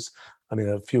knows. I mean,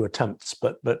 a few attempts,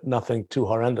 but nothing too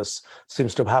horrendous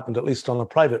seems to have happened, at least on a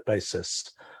private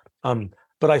basis.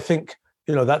 But I think,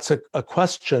 that's a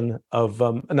question of,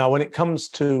 now when it comes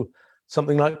to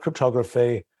something like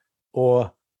cryptography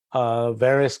or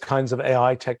various kinds of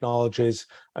AI technologies,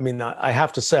 I mean, I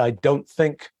have to say, I don't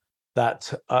think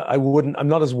that I'm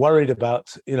not as worried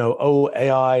about,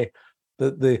 AI.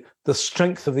 The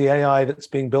strength of the AI that's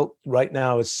being built right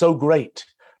now is so great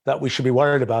that we should be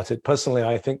worried about it. Personally,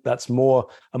 I think that's more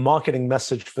a marketing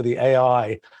message for the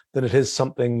AI than it is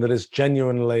something that is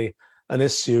genuinely an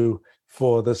issue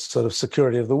for the sort of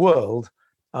security of the world.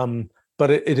 But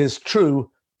it is true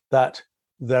that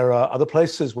there are other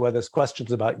places where there's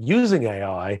questions about using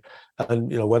AI,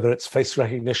 and whether it's face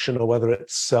recognition or whether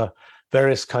it's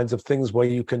various kinds of things where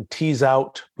you can tease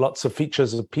out lots of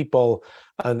features of people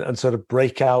and sort of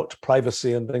break out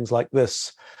privacy and things like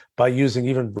this by using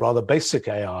even rather basic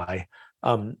AI.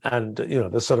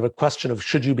 There's sort of a question of,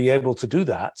 should you be able to do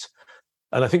that?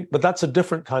 And I think, but that's a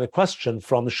different kind of question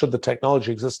from, should the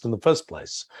technology exist in the first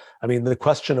place? I mean, the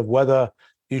question of whether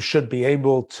you should be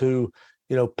able to,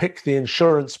 pick the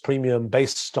insurance premium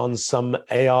based on some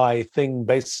AI thing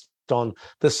based on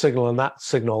this signal and that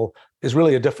signal is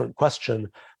really a different question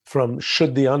from,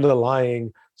 should the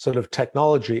underlying sort of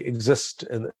technology exist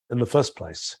in the first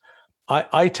place?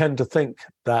 I tend to think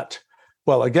that,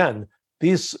 well, again,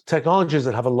 these technologies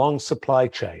that have a long supply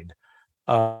chain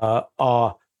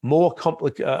are more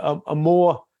are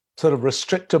more sort of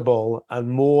restrictable and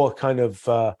more kind of,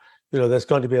 there's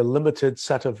going to be a limited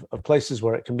set of places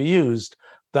where it can be used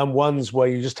than ones where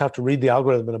you just have to read the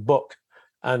algorithm in a book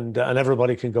and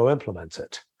everybody can go implement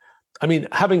it. I mean,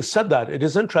 having said that, it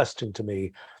is interesting to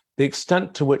me the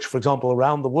extent to which, for example,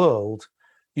 around the world,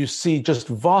 you see just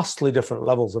vastly different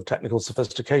levels of technical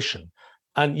sophistication.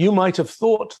 And you might have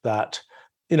thought that,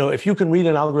 if you can read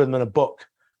an algorithm in a book,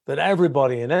 that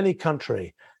everybody in any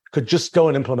country could just go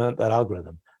and implement that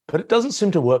algorithm. But it doesn't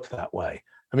seem to work that way.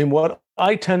 I mean, what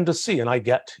I tend to see, and I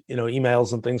get,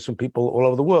 emails and things from people all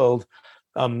over the world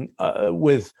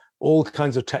with all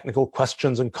kinds of technical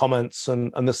questions and comments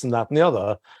and this and that and the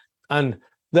other. And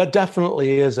there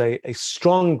definitely is a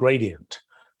strong gradient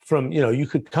from, you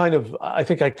could kind of, I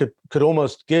think I could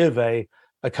almost give a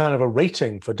kind of a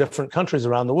rating for different countries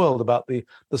around the world about the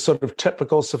sort of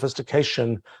typical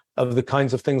sophistication of the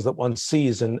kinds of things that one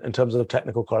sees in terms of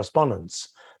technical correspondence.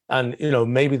 And,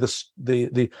 maybe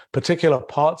the particular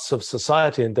parts of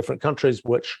society in different countries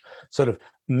which sort of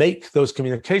make those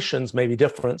communications may be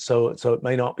different. So it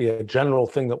may not be a general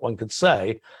thing that one could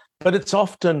say, but it's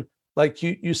often like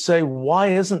you say, why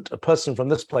isn't a person from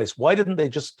this place? Why didn't they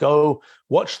just go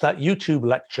watch that YouTube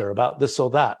lecture about this or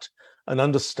that and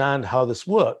understand how this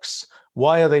works?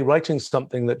 Why are they writing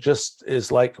something that just is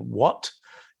like, what?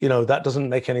 That doesn't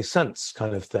make any sense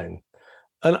kind of thing.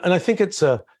 And I think it's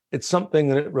something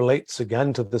that it relates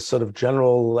again to this sort of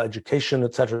general education,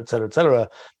 et cetera, et cetera, et cetera.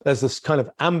 There's this kind of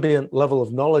ambient level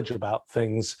of knowledge about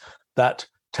things that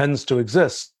tends to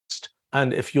exist.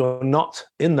 And if you're not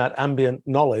in that ambient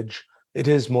knowledge, it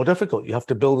is more difficult. You have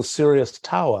to build a serious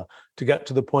tower to get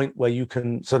to the point where you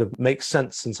can sort of make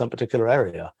sense in some particular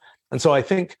area. And so I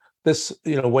think this,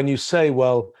 when you say,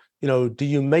 well, do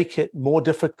you make it more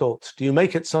difficult? Do you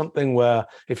make it something where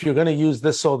if you're going to use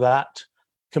this or that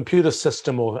computer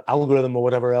system or algorithm or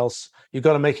whatever else, you've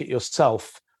got to make it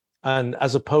yourself, and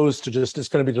as opposed to just it's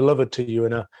going to be delivered to you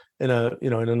in a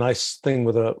nice thing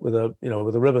with a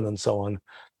ribbon and so on,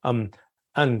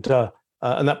 and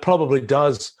that probably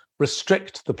does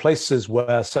restrict the places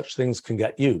where such things can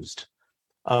get used.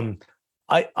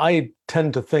 I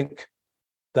tend to think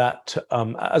that,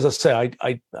 as I say,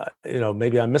 I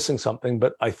maybe I'm missing something,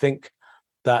 but I think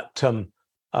that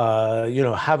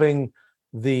having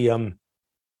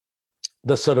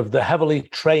the sort of the heavily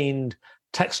trained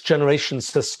text generation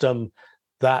system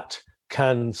that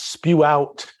can spew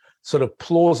out sort of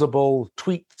plausible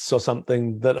tweets or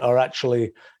something that are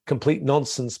actually complete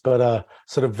nonsense, but are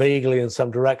sort of vaguely in some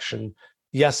direction.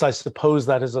 Yes, I suppose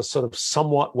that is a sort of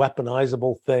somewhat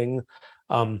weaponizable thing,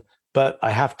 but I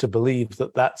have to believe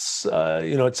that that's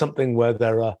it's something where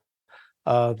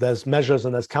there's measures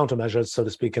and there's countermeasures, so to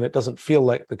speak, and it doesn't feel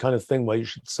like the kind of thing where you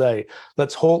should say,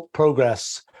 let's halt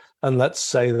progress and let's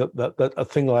say that a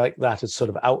thing like that is sort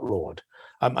of outlawed.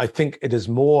 I think it is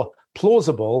more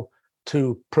plausible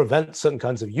to prevent certain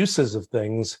kinds of uses of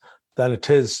things than it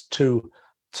is to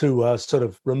sort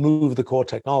of remove the core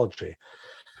technology.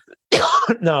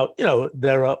 Now,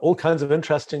 there are all kinds of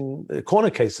interesting corner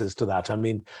cases to that. I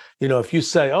mean, if you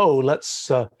say, oh,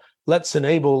 let's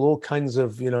enable all kinds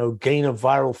of, gain of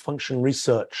viral function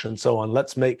research and so on.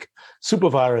 Let's make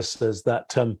superviruses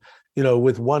that,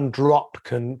 with one drop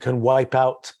can wipe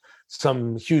out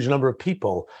some huge number of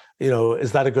people.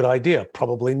 Is that a good idea?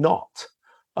 Probably not.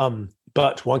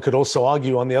 But one could also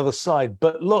argue on the other side,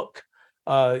 but look,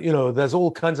 there's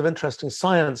all kinds of interesting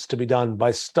science to be done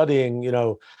by studying,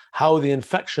 how the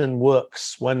infection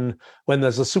works when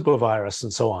there's a supervirus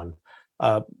and so on.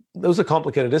 Those are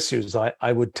complicated issues.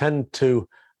 I would tend to,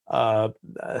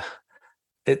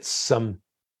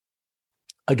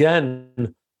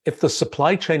 again, if the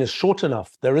supply chain is short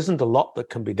enough, there isn't a lot that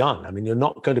can be done. I mean, you're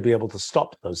not going to be able to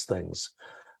stop those things.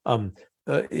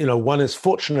 One is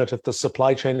fortunate if the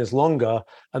supply chain is longer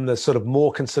and there's sort of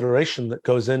more consideration that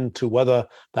goes into whether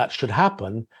that should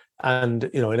happen. And,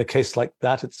 in a case like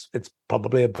that, it's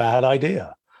probably a bad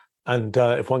idea. And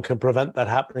if one can prevent that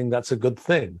happening, that's a good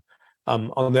thing.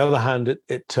 On the other hand,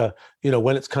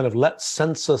 when it's kind of let's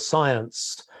censor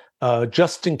science,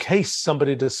 just in case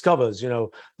somebody discovers,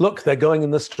 look, they're going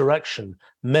in this direction.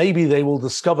 Maybe they will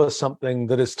discover something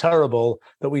that is terrible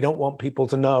that we don't want people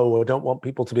to know or don't want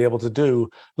people to be able to do.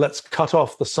 Let's cut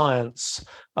off the science,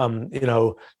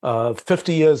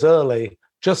 50 years early,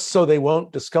 just so they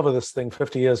won't discover this thing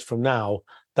 50 years from now.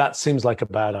 That seems like a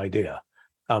bad idea.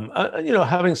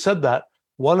 Having said that,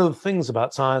 one of the things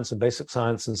about science and basic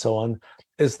science and so on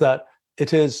is that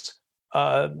it is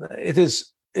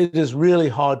really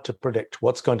hard to predict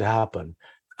what's going to happen.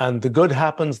 And the good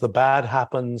happens, the bad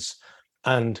happens.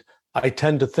 And I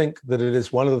tend to think that it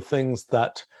is one of the things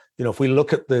that, if we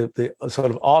look at the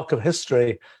sort of arc of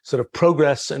history, sort of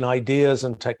progress in ideas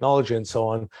and technology and so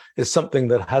on, is something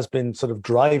that has been sort of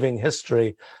driving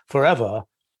history forever.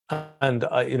 And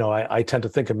I tend to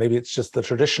think, and maybe it's just the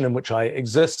tradition in which I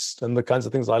exist and the kinds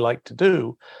of things I like to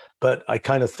do, but I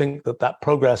kind of think that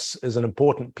progress is an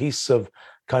important piece of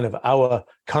kind of our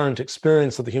current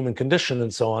experience of the human condition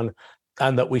and so on,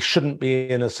 and that we shouldn't be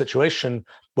in a situation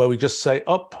where we just say,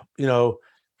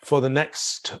 for the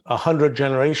next 100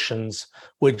 generations,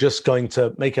 we're just going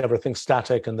to make everything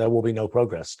static and there will be no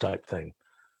progress type thing.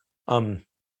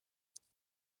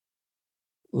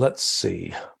 Let's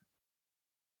see.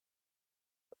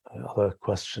 Other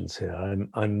questions here.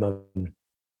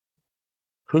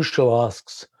 Crucial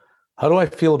asks, how do I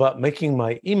feel about making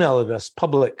my email address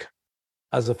public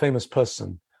as a famous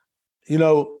person?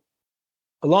 A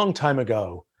long time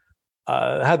ago,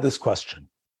 I had this question.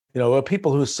 There are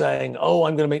people who are saying, oh,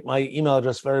 I'm going to make my email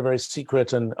address very, very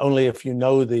secret, and only if you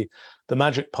know the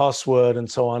magic password and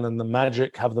so on, and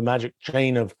have the magic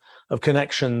chain of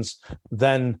connections,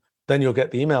 then you'll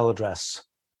get the email address.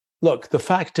 Look, the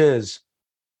fact is,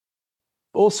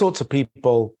 all sorts of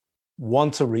people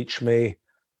want to reach me,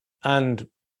 and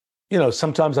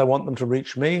sometimes I want them to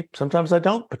reach me, sometimes I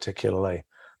don't particularly.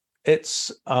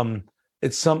 It's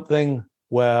something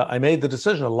where I made the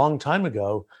decision a long time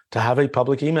ago to have a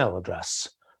public email address.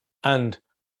 And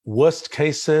worst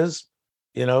case is,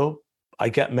 I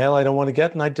get mail I don't want to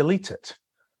get and I delete it.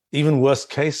 Even worst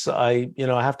case, I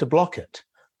have to block it.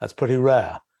 That's pretty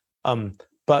rare.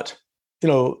 But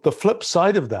the flip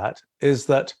side of that is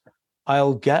that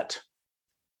I'll get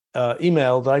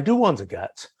email that I do want to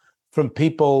get from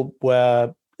people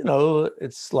where,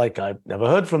 it's like I've never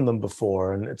heard from them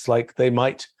before. And it's like they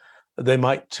might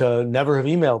never have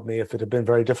emailed me if it had been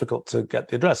very difficult to get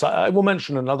the address. I will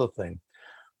mention another thing,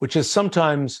 which is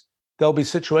sometimes there'll be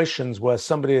situations where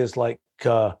somebody is like,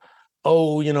 I've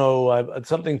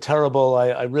something terrible.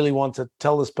 I really want to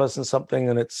tell this person something,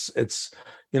 and it's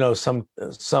there's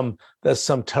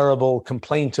some terrible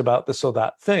complaint about this or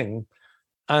that thing,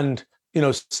 and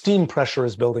steam pressure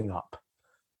is building up,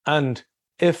 and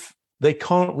if they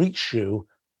can't reach you,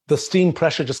 the steam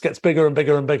pressure just gets bigger and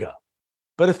bigger and bigger.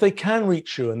 But if they can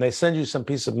reach you and they send you some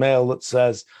piece of mail that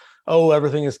says, oh,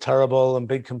 everything is terrible and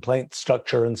big complaint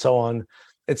structure and so on,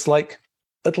 it's like,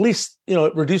 at least,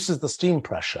 it reduces the steam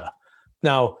pressure.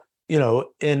 Now, you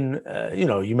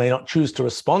may not choose to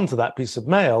respond to that piece of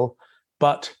mail,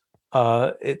 but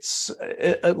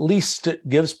at least it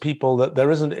gives people that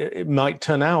there isn't. It might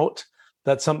turn out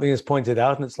that something is pointed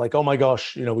out, and it's like, oh my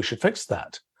gosh, we should fix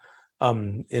that.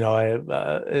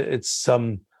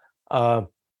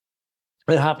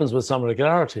 It happens with some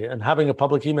regularity, and having a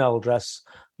public email address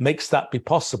makes that be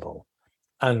possible.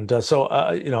 And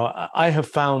I have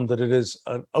found that it is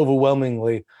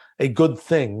overwhelmingly a good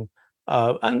thing.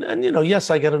 Yes,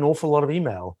 I get an awful lot of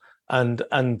email, and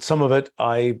some of it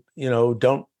I'm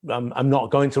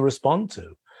not going to respond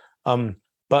to.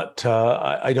 But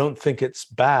I don't think it's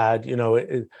bad.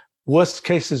 Worst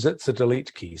case is it's a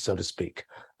delete key, so to speak,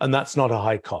 and that's not a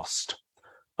high cost.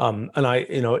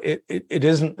 It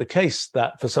isn't the case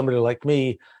that for somebody like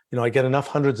me, I get enough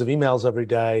hundreds of emails every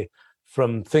day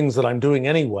from things that I'm doing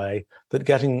anyway, that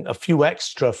getting a few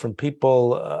extra from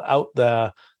people out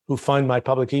there who find my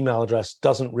public email address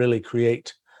doesn't really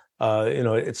create,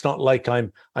 it's not like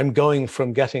I'm going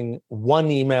from getting one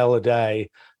email a day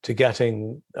to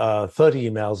getting 30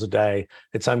 emails a day.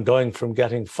 I'm going from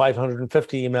getting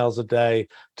 550 emails a day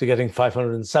to getting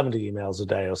 570 emails a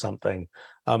day or something.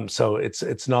 So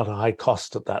it's not a high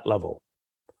cost at that level.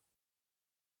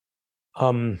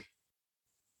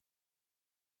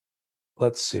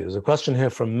 Let's see, there's a question here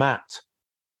from Matt.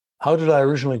 How did I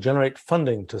originally generate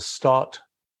funding to start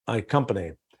my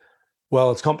company?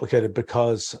 Well, it's complicated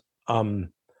because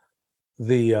the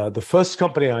first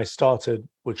company I started,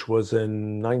 which was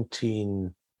in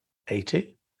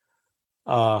 1980,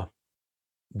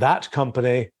 that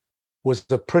company was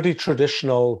a pretty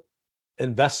traditional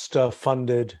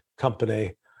investor-funded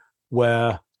company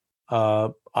where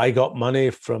I got money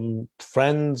from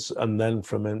friends and then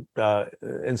from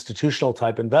institutional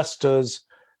type investors.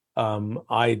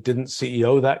 I didn't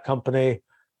CEO that company.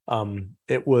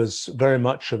 It was very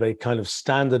much of a kind of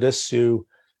standard issue,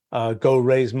 go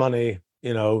raise money,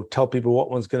 tell people what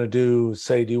one's going to do,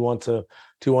 say, do you want to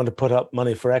put up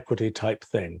money for equity type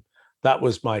thing. That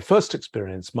was my first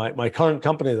experience. My current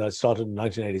company that I started in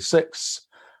 1986,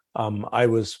 I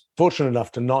was fortunate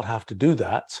enough to not have to do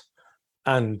that.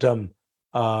 And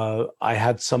I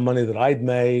had some money that I'd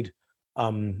made,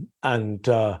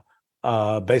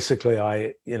 basically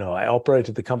I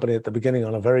operated the company at the beginning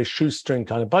on a very shoestring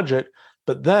kind of budget.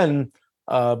 But then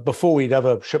before we'd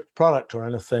ever shipped product or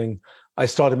anything, I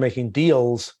started making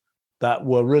deals that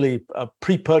were really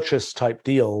pre-purchase type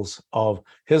deals of,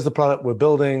 here's the product we're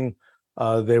building.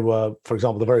 They were, for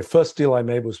example, the very first deal I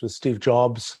made was with Steve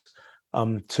Jobs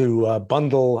to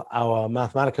bundle our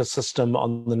Mathematica system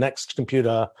on the NeXT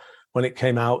computer when it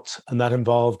came out. And that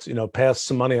involved, pay us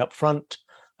some money up front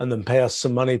and then pay us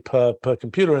some money per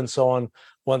computer and so on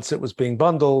once it was being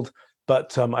bundled.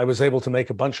 But I was able to make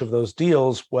a bunch of those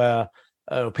deals where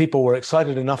people were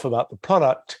excited enough about the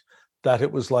product that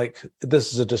it was like,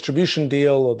 this is a distribution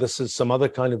deal or this is some other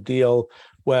kind of deal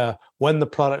where when the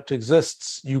product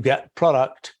exists, you get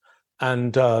product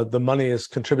and the money is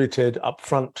contributed up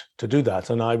front to do that.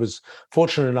 And I was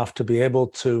fortunate enough to be able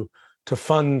to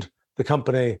fund the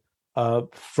company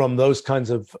from those kinds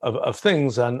of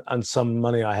things and some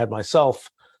money I had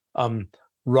myself,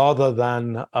 rather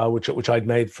than which I'd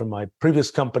made from my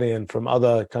previous company and from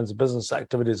other kinds of business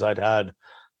activities I'd had,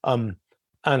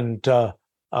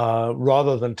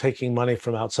 rather than taking money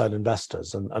from outside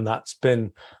investors. And that's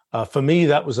been, for me,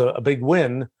 that was a big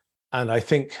win. And I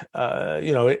think,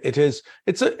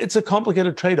 it's a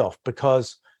complicated trade-off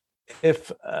because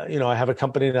if, I have a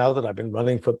company now that I've been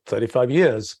running for 35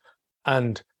 years,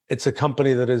 and it's a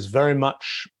company that is very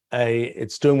much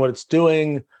it's doing what it's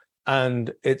doing.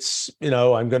 And it's,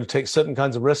 I'm going to take certain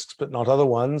kinds of risks, but not other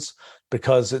ones,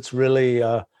 because it's really,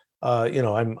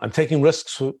 I'm taking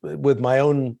risks with my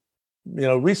own,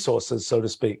 resources, so to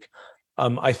speak.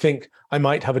 I think I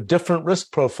might have a different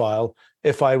risk profile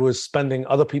if I was spending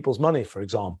other people's money, for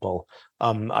example.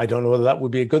 I don't know whether that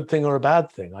would be a good thing or a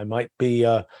bad thing. I might be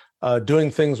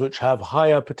doing things which have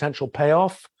higher potential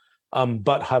payoff,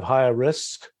 but have higher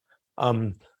risk.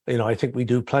 I think we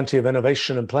do plenty of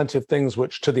innovation and plenty of things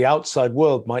which to the outside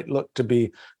world might look to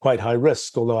be quite high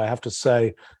risk. Although I have to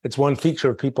say it's one feature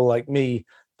of people like me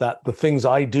that the things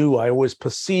I do, I always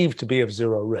perceive to be of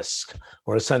zero risk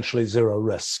or essentially zero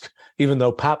risk, even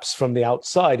though perhaps from the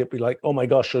outside, it'd be like, oh my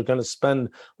gosh, you're going to spend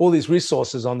all these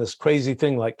resources on this crazy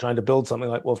thing, like trying to build something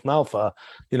like Wolfram Alpha.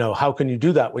 How can you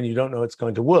do that when you don't know it's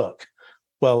going to work?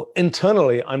 Well,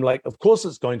 internally, I'm like, of course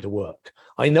it's going to work.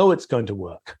 I know it's going to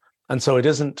work. And so it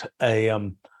isn't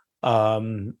it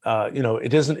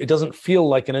doesn't feel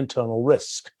like an internal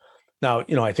risk. Now,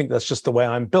 I think that's just the way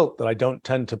I'm built, that I don't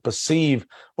tend to perceive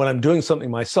when I'm doing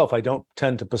something myself, I don't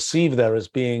tend to perceive there as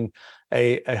being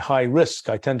a high risk.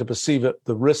 I tend to perceive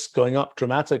the risk going up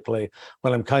dramatically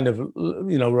when I'm kind of,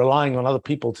 relying on other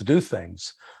people to do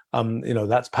things.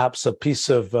 That's perhaps a piece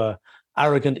of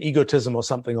arrogant egotism or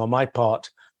something on my part,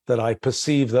 that I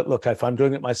perceive that, look, if I'm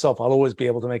doing it myself, I'll always be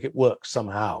able to make it work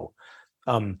somehow.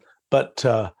 But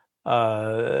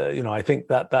I think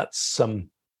that's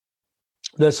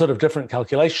there's sort of different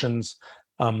calculations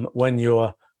when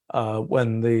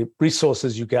the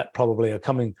resources you get probably are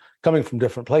coming from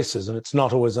different places, and it's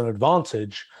not always an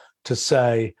advantage to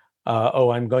say,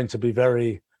 I'm going to be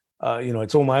very,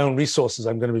 it's all my own resources,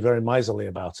 I'm going to be very miserly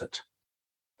about it.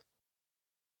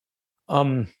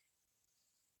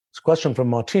 This question from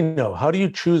Martino: how do you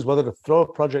choose whether to throw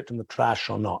a project in the trash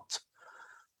or not?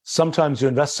 Sometimes you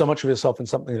invest so much of yourself in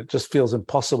something that it just feels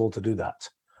impossible to do that.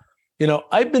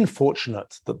 I've been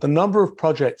fortunate that the number of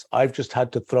projects I've just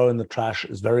had to throw in the trash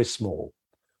is very small.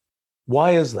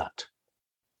 Why is that?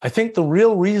 I think the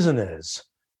real reason is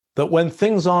that when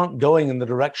things aren't going in the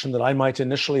direction that I might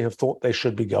initially have thought they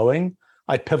should be going,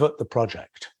 I pivot the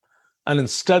project. And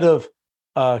instead of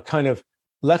kind of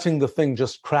letting the thing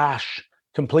just crash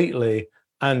completely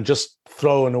and just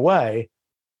thrown away,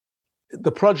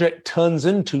 the project turns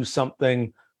into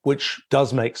something which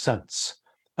does make sense.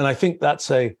 And I think that's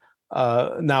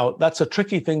now that's a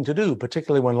tricky thing to do,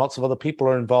 particularly when lots of other people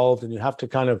are involved and you have to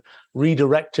kind of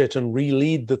redirect it and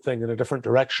re-lead the thing in a different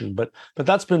direction. But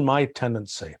that's been my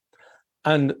tendency.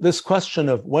 And this question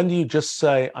of when do you just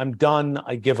say, I'm done,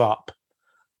 I give up?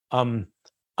 I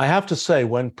have to say,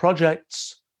 when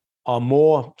projects are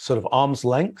more sort of arm's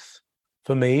length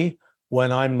for me,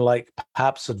 when I'm like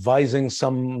perhaps advising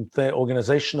some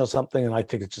organization or something, and I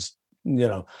think it's just,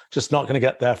 just not going to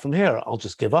get there from here, I'll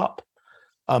just give up.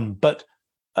 But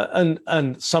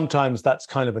sometimes that's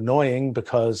kind of annoying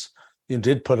because you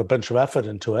did put a bunch of effort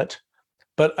into it.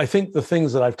 But I think the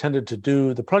things that I've tended to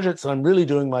do, the projects that I'm really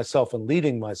doing myself and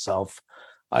leading myself,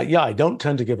 I don't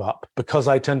tend to give up because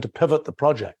I tend to pivot the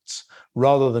projects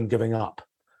rather than giving up.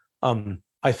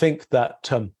 I think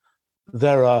that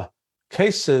there are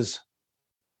cases,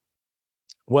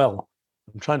 well,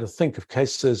 I'm trying to think of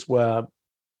cases where,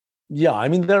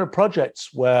 there are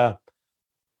projects where,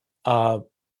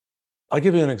 I'll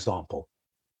give you an example.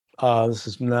 This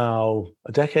is now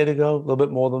a decade ago, a little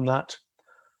bit more than that.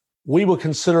 We were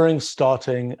considering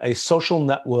starting a social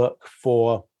network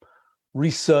for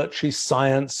researchy,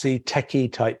 sciencey,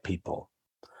 techie type people,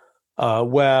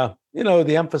 where,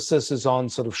 the emphasis is on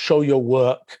sort of show your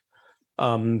work,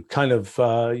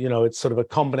 it's sort of a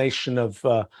combination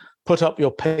of put up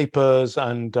your papers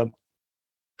and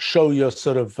show your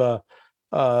sort of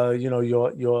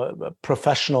your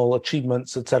professional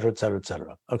achievements, et cetera, et cetera, et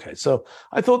cetera. Okay, so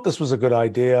I thought this was a good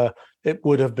idea. It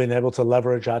would have been able to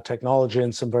leverage our technology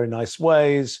in some very nice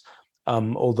ways,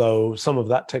 although some of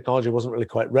that technology wasn't really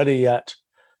quite ready yet,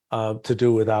 to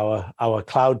do with our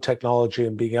cloud technology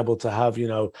and being able to have,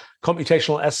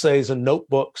 computational essays and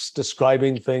notebooks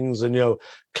describing things and,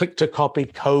 click to copy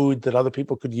code that other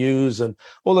people could use and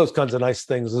all those kinds of nice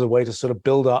things as a way to sort of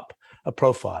build up a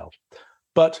profile.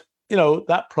 But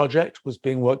that project was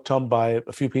being worked on by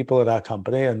a few people at our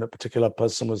company, and a particular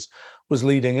person was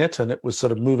leading it, and it was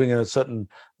sort of moving at a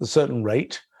certain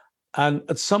rate. And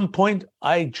at some point,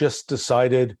 I just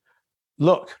decided,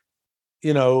 look,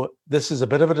 this is a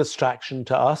bit of a distraction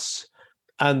to us,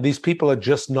 and these people are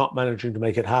just not managing to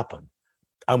make it happen,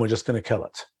 and we're just going to kill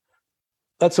it.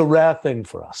 That's a rare thing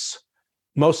for us.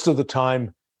 Most of the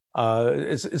time,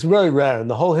 it's very rare in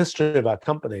the whole history of our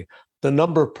company. The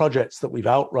number of projects that we've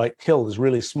outright killed is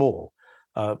really small.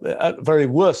 At very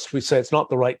worst, we say it's not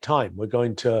the right time. We're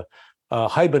going to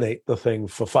hibernate the thing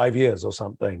for 5 years or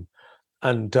something,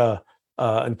 and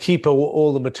keep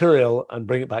all the material and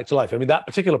bring it back to life. I mean, that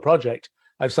particular project,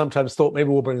 I've sometimes thought maybe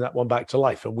we'll bring that one back to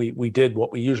life. And we did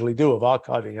what we usually do of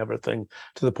archiving everything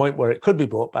to the point where it could be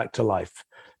brought back to life.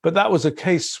 But that was a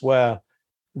case where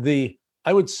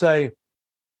I would say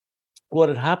what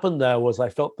had happened there was I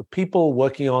felt the people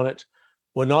working on it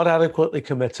were not adequately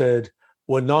committed,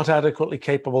 were not adequately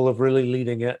capable of really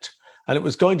leading it. And it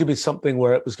was going to be something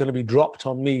where it was going to be dropped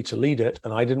on me to lead it,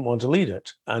 and I didn't want to lead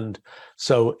it. And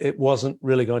so it wasn't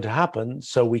really going to happen.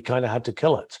 So we kind of had to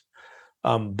kill it.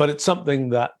 But it's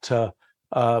something that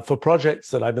for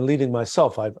projects that I've been leading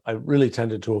myself, I really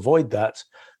tended to avoid that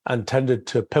and tended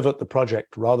to pivot the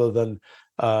project rather than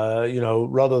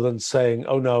saying,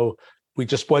 oh no, we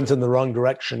just went in the wrong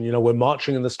direction. We're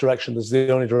marching in this direction. This is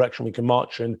the only direction we can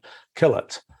march in. Kill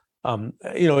it.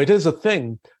 It is a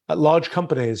thing at large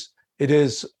companies. It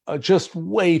is just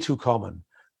way too common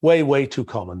way too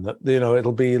common. That,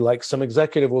 it'll be like some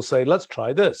executive will say, let's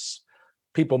try this.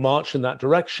 People march in that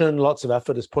direction, lots of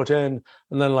effort is put in,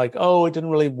 and then like, oh, it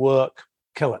didn't really work,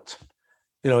 kill it.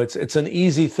 It's an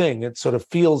easy thing. It sort of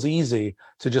feels easy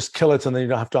to just kill it, and then you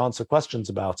don't have to answer questions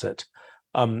about it.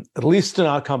 At least in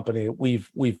our company,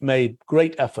 we've made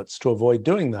great efforts to avoid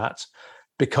doing that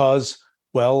because,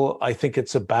 well, I think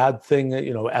it's a bad thing.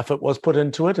 Effort was put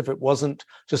into it. If it wasn't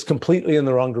just completely in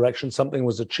the wrong direction, something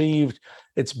was achieved,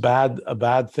 it's a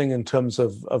bad thing in terms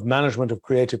of management of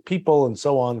creative people and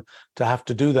so on to have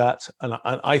to do that. And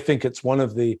I think it's one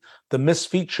of the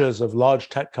misfeatures of large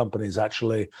tech companies,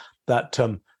 actually, that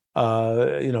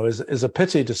is a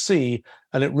pity to see.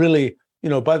 And it really,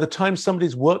 by the time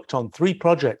somebody's worked on 3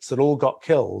 projects that all got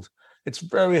killed, it's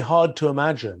very hard to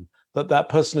imagine that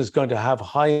person is going to have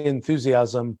high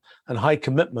enthusiasm and high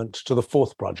commitment to the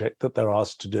 4th project that they're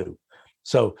asked to do.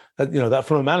 So that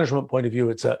from a management point of view,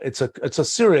 it's a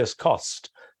serious cost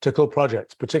to kill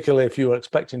projects, particularly if you are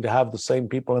expecting to have the same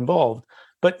people involved.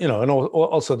 But and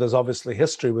also there's obviously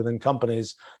history within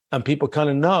companies, and people kind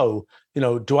of know,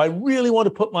 do I really want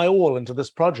to put my all into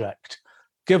this project,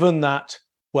 given that,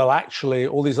 well, actually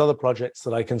all these other projects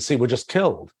that I can see were just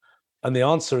killed? And the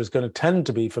answer is going to tend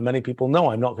to be, for many people,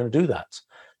 no, I'm not going to do that.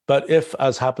 But if,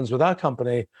 as happens with our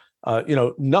company,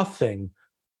 nothing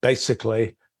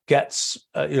basically gets,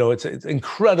 it's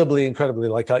incredibly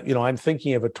like, I'm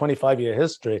thinking of a 25-year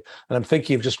history, and I'm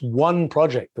thinking of just one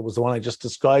project that was the one I just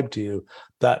described to you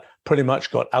that pretty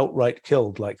much got outright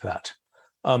killed like that.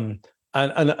 And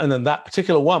then that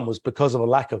particular one was because of a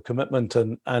lack of commitment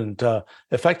and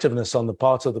effectiveness on the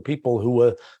part of the people who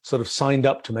were sort of signed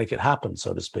up to make it happen,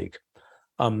 so to speak.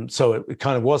 So it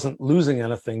kind of wasn't losing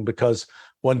anything because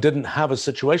one didn't have a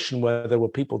situation where there were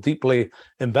people deeply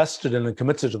invested in and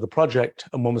committed to the project,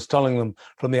 and one was telling them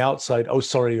from the outside, oh,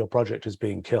 sorry, your project is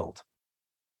being killed.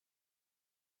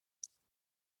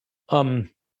 Zayden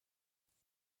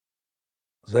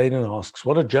asks,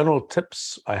 what are general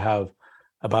tips I have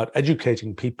about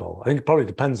educating people? I think it probably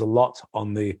depends a lot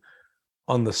on the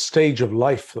stage of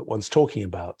life that one's talking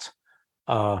about.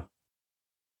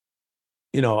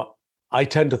 I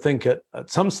tend to think at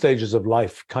some stages of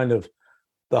life, kind of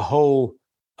the whole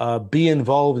be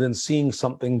involved in seeing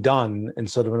something done in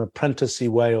sort of an apprenticey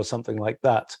way or something like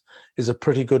that is a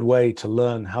pretty good way to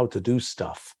learn how to do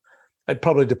stuff. It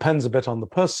probably depends a bit on the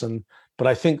person, but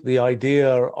I think the idea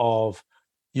of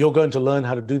you're going to learn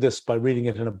how to do this by reading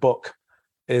it in a book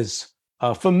is,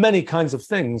 for many kinds of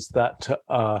things, that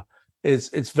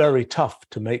it's very tough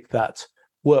to make that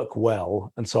work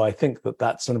well. And so I think that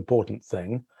that's an important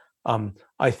thing.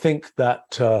 I think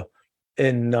that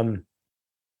in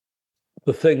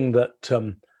the thing that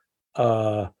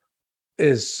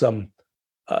is, I'm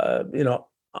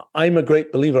a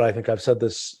great believer, I think I've said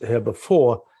this here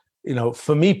before,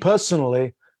 for me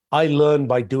personally, I learn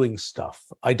by doing stuff.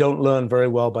 I don't learn very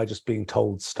well by just being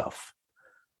told stuff.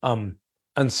 And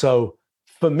so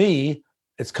for me,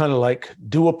 it's kind of like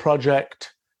do a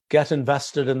project, get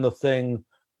invested in the thing,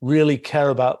 really care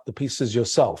about the pieces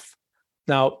yourself.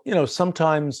 Now,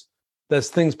 sometimes there's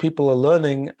things people are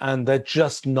learning and they're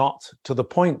just not to the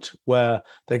point where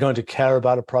they're going to care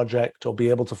about a project or be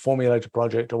able to formulate a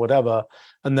project or whatever.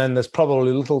 And then there's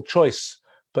probably little choice,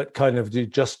 but kind of do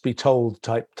just be told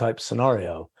type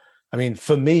scenario. I mean,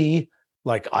 for me,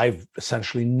 like I've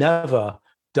essentially never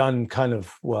done kind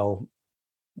of, almost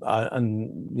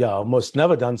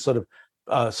never done sort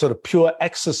of pure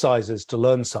exercises to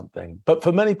learn something. But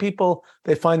for many people,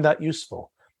 they find that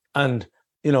useful. And,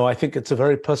 I think it's a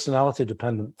very personality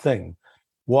dependent thing.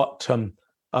 What,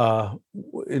 how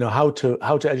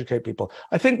to educate people.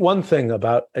 I think one thing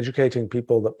about educating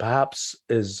people that perhaps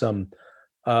is,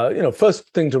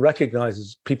 first thing to recognize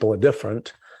is people are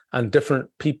different, and different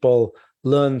people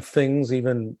learn things,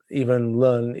 even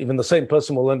the same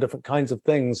person will learn different kinds of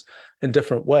things in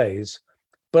different ways.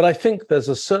 But I think there's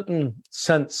a certain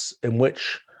sense in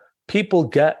which people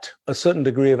get a certain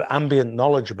degree of ambient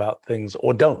knowledge about things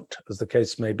or don't, as the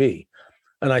case may be.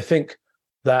 And I think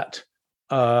that,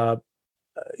 if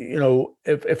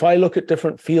I look at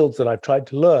different fields that I've tried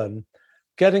to learn,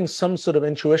 getting some sort of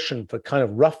intuition for kind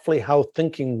of roughly how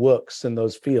thinking works in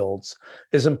those fields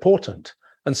is important.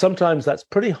 And sometimes that's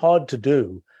pretty hard to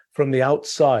do from the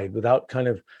outside without kind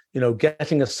of,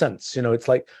 getting a sense. It's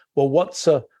like, well, what's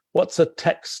a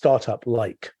tech startup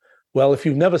like? Well, if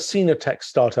you've never seen a tech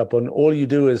startup and all you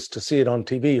do is to see it on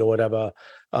TV or whatever,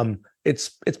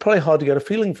 it's probably hard to get a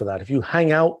feeling for that. If you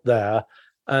hang out there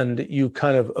and you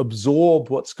kind of absorb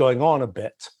what's going on a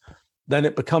bit, then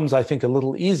it becomes, I think, a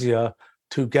little easier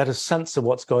to get a sense of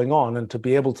what's going on and to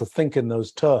be able to think in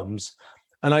those terms.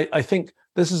 And I think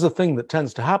this is a thing that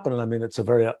tends to happen. And I mean, it's a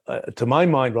very, to my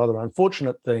mind, rather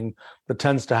unfortunate thing that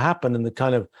tends to happen in the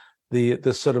kind of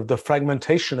the sort of the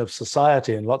fragmentation of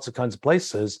society in lots of kinds of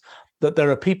places, that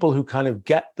there are people who kind of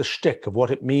get the shtick of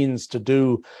what it means to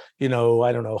do, I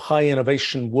don't know, high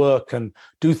innovation work and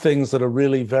do things that are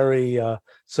really very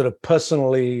sort of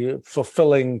personally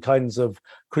fulfilling kinds of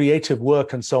creative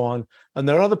work and so on. And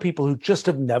there are other people who just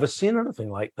have never seen anything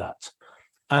like that.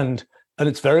 And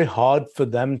it's very hard for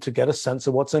them to get a sense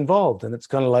of what's involved. And it's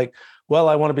kind of like, well,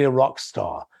 I want to be a rock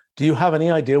star. Do you have any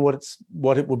idea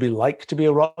what it would be like to be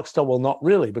a rock star? Well, not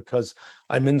really, because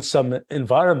I'm in some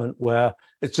environment where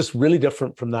it's just really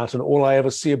different from that. And all I ever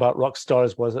see about rock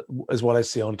stars is what I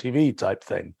see on TV type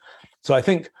thing. So I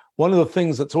think one of the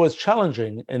things that's always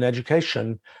challenging in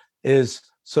education is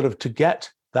sort of to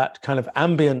get that kind of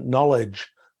ambient knowledge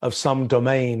of some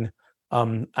domain,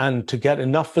 and to get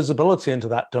enough visibility into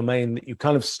that domain that you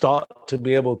kind of start to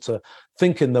be able to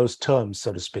think in those terms,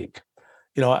 so to speak.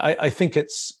 I think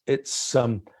it's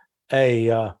a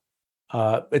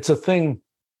thing.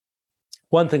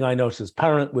 One thing I notice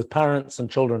with parents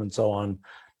and children and so on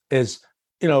is,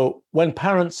 when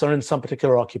parents are in some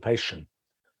particular occupation,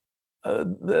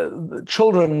 the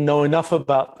children know enough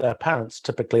about their parents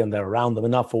typically, and they're around them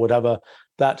enough or whatever,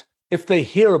 that if they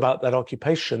hear about that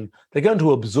occupation, they're going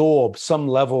to absorb some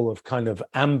level of kind of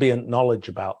ambient knowledge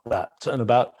about that and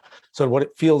about sort of what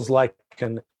it feels like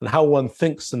and how one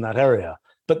thinks in that area.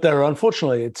 But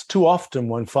unfortunately, it's too often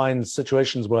one finds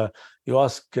situations where you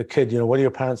ask a kid, what are your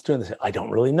parents doing? They say, I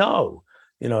don't really know.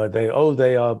 They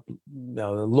are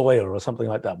a lawyer or something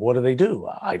like that. What do they do?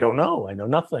 I don't know. I know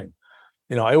nothing.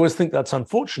 I always think that's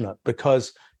unfortunate,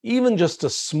 because even just a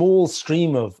small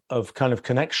stream of kind of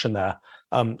connection there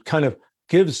kind of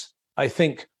gives, I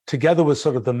think, together with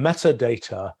sort of the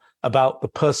metadata about the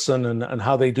person and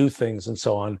how they do things and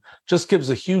so on, just gives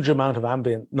a huge amount of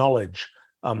ambient knowledge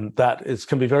that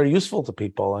can be very useful to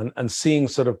people, and seeing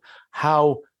sort of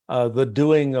how the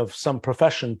doing of some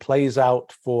profession plays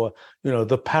out for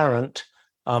the parent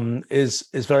is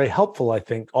very helpful, I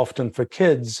think, often for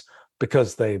kids,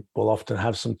 because they will often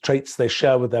have some traits they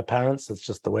share with their parents. That's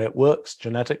just the way it works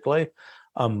genetically,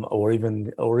 or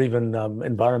even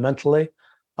environmentally,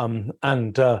 and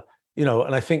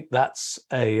I think that's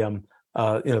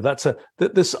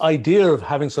this idea of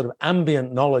having sort of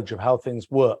ambient knowledge of how things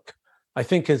work, I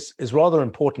think is rather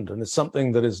important, and is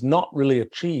something that is not really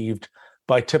achieved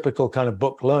by typical kind of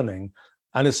book learning,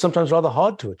 and is sometimes rather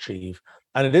hard to achieve.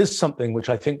 And it is something which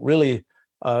I think really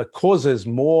causes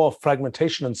more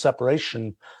fragmentation and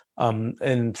separation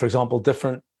in, for example,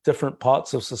 different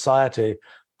parts of society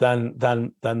than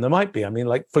there might be. I mean,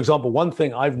 like, for example, one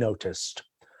thing I've noticed,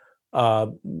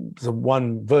 the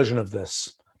one version of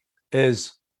this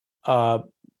is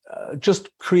just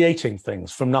creating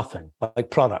things from nothing, like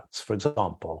products, for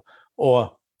example,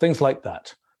 or things like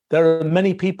that. There are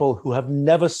many people who have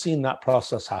never seen that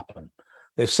process happen.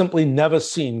 They've simply never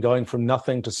seen going from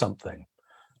nothing to something.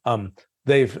 I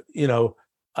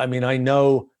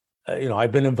know,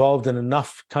 I've been involved in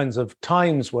enough kinds of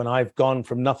times when I've gone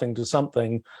from nothing to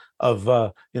something of,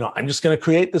 I'm just going to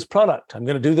create this product. I'm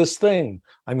going to do this thing.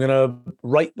 I'm going to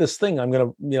write this thing. I'm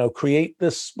going to, create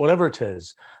this, whatever it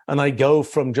is. And I go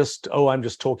from just, I'm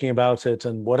just talking about it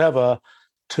and whatever,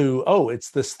 to,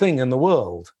 it's this thing in the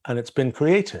world and it's been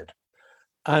created.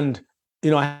 And,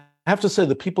 I have to say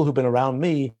the people who've been around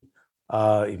me,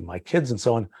 even my kids and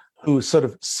so on, who sort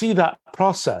of see that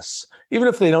process, even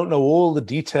if they don't know all the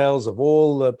details of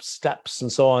all the steps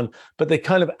and so on, but they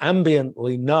kind of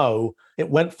ambiently know it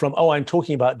went from, I'm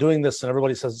talking about doing this and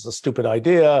everybody says it's a stupid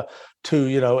idea,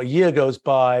 to, a year goes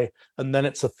by and then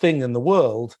it's a thing in the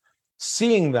world.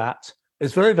 Seeing that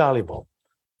is very valuable.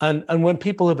 And when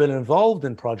people have been involved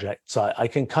in projects, I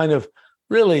can kind of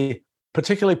really,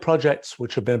 particularly projects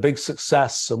which have been a big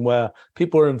success and where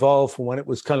people were involved from when it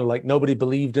was kind of like nobody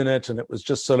believed in it and it was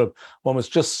just sort of, one was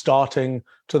just starting,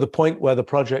 to the point where the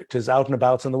project is out and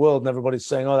about in the world and everybody's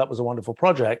saying, that was a wonderful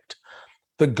project.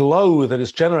 The glow that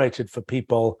is generated for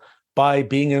people by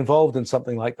being involved in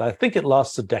something like that, I think it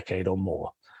lasts a decade or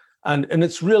more. And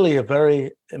it's really a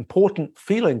very important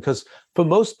feeling, because for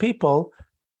most people,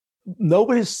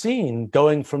 nobody's seen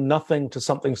going from nothing to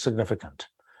something significant.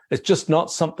 It's just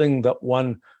not something that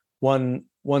one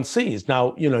sees.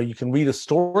 Now, you can read a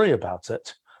story about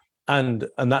it, and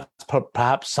that's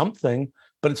perhaps something,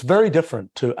 but it's very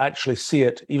different to actually see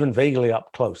it even vaguely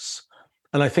up close.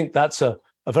 And I think that's a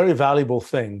very valuable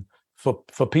thing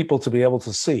for people to be able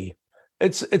to see.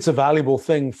 It's a valuable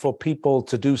thing for people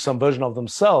to do some version of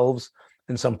themselves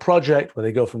in some project where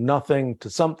they go from nothing to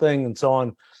something and so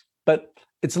on. But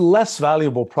it's less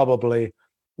valuable probably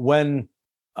when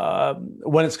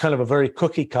when it's kind of a very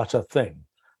cookie cutter thing.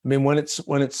 I mean, when it's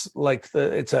like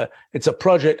it's a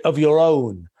project of your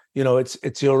own,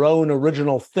 it's your own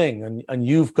original thing, and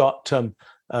you've got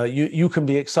you can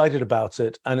be excited about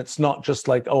it, and it's not just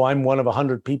like, oh, I'm one of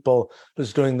 100 people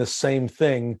who's doing the same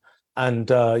thing, and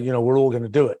we're all going to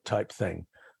do it type thing.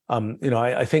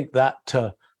 I think that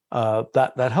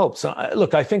that helps.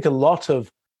 Look, I think a lot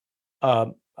of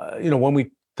when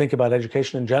we think about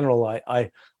education in general,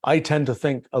 I tend to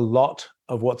think a lot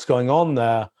of what's going on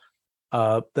there.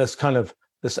 There's kind of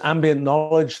this ambient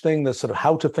knowledge thing. There's sort of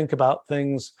how to think about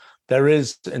things. There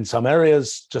is, in some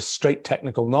areas, just straight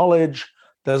technical knowledge.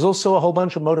 There's also a whole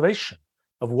bunch of motivation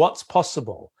of what's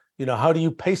possible. How do you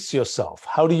pace yourself?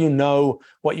 How do you know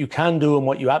what you can do and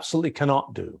what you absolutely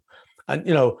cannot do? And,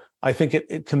 I think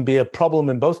it can be a problem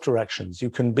in both directions. You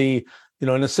can be, in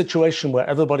a situation where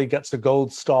everybody gets a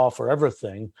gold star for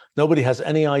everything. Nobody has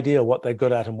any idea what they're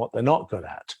good at and what they're not good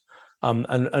at.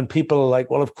 And people are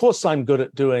like, well, of course I'm good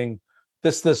at doing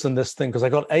this, and this thing because I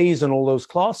got A's in all those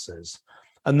classes.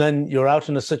 And then you're out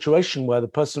in a situation where the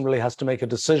person really has to make a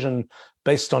decision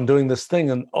based on doing this thing.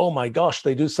 And oh my gosh,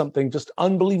 they do something just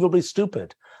unbelievably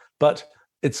stupid. But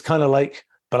it's kind of like,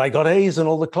 but I got A's in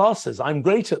all the classes. I'm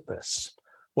great at this.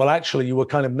 Well, actually, you were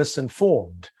kind of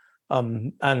misinformed.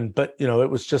 But it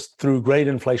was just through grade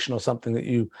inflation or something that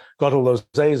you got all those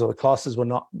A's, or the classes were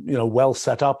not, well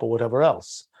set up or whatever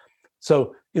else.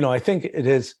 So, I think it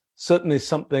is certainly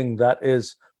something that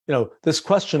is, this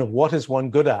question of what is one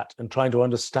good at and trying to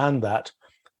understand that,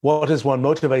 what is one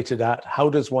motivated at, how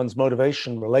does one's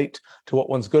motivation relate to what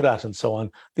one's good at, and so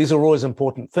on. These are always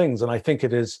important things. And I think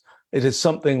it is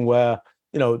something where,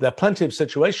 there are plenty of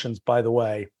situations, by the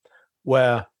way,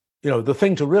 where, the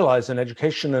thing to realize in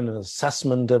education and an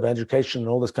assessment of education and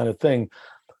all this kind of thing,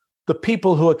 the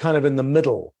people who are kind of in the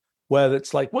middle, where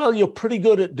it's like, well, you're pretty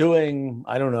good at doing,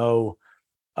 I don't know,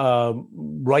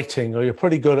 writing, or you're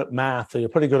pretty good at math, or you're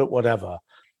pretty good at whatever.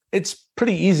 It's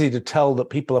pretty easy to tell that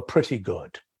people are pretty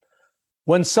good.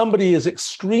 When somebody is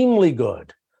extremely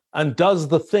good and does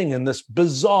the thing in this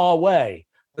bizarre way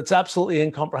that's absolutely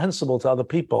incomprehensible to other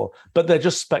people, but they're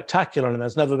just spectacular, and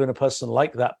there's never been a person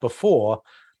like that before,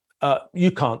 you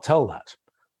can't tell that.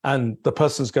 And the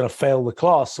person's going to fail the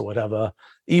class or whatever,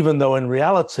 even though in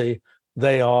reality,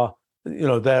 they are,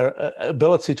 their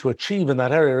ability to achieve in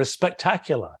that area is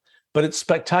spectacular, but it's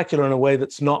spectacular in a way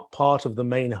that's not part of the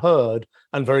main herd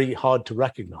and very hard to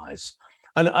recognize.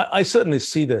 And I certainly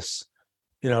see this,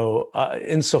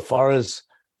 insofar as,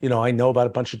 I know about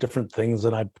a bunch of different things,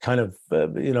 and I kind of,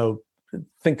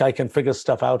 think I can figure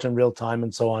stuff out in real time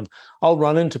and so on. I'll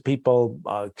run into people,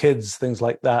 kids, things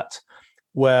like that,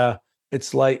 where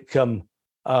it's like, the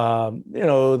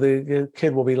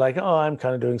kid will be like, oh, I'm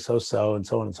kind of doing so-so, and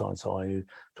so on and so on and so on. You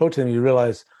talk to them, you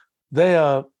realize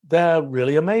they're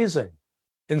really amazing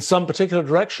in some particular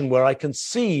direction, where I can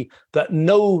see that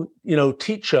no,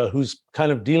 teacher who's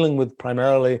kind of dealing with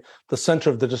primarily the center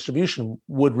of the distribution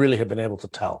would really have been able to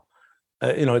tell.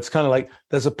 It's kind of like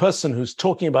there's a person who's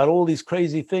talking about all these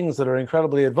crazy things that are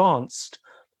incredibly advanced,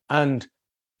 and,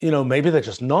 maybe they're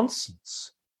just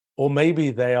nonsense, or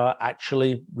maybe they are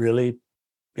actually really,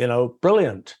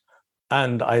 brilliant.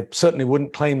 And I certainly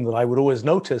wouldn't claim that I would always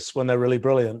notice when they're really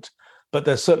brilliant, but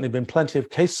there's certainly been plenty of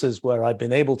cases where I've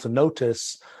been able to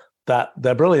notice that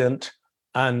they're brilliant,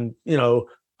 and,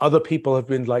 other people have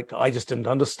been like, I just didn't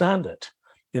understand it.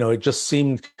 It just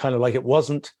seemed kind of like it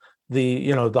wasn't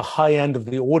the high end of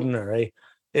the ordinary.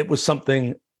 It was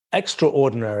something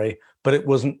extraordinary, but it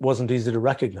wasn't easy to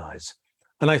recognize.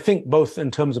 And I think both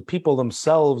in terms of people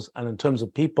themselves and in terms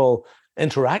of people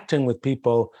interacting with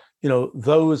people,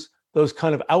 those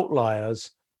kind of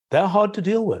outliers, they're hard to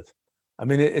deal with. I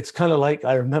mean, it's kind of like,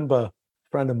 I remember a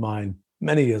friend of mine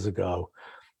many years ago.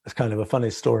 It's kind of a funny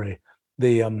story.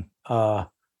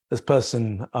 This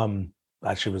person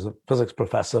actually was a physics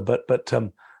professor, but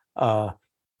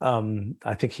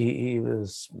I think he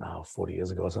was now 40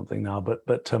 years ago or something now, but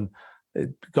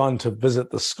gone to visit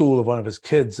the school of one of his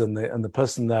kids, and the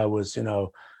person there was,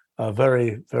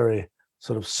 very, very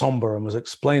sort of somber, and was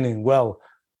explaining, well,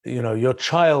 your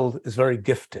child is very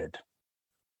gifted.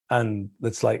 And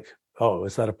it's like, oh,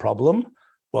 is that a problem?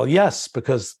 Well, yes,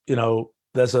 because,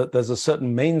 there's a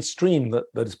certain mainstream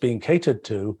that is being catered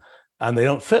to, and they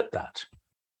don't fit that.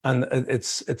 And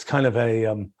it's kind of a,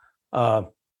 I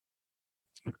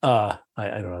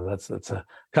don't know, that's a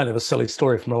kind of a silly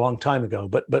story from a long time ago,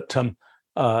 but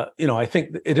I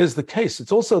think it is the case.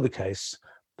 It's also the case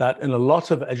that in a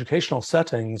lot of educational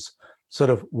settings, sort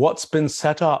of what's been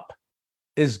set up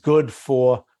is good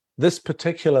for this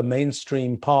particular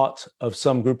mainstream part of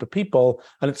some group of people,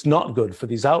 and it's not good for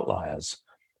these outliers.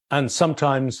 And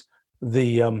sometimes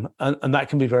and that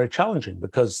can be very challenging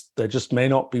because there just may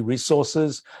not be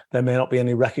resources. There may not be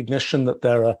any recognition that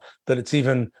that it's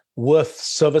even worth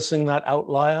servicing that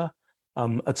outlier,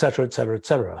 et cetera, et cetera, et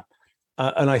cetera.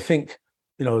 And I think,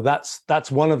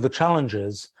 that's one of the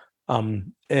challenges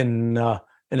in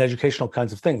educational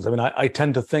kinds of things. I mean, I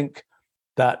tend to think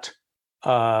that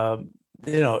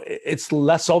it's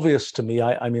less obvious to me.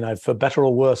 I mean, for better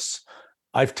or worse,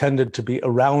 I've tended to be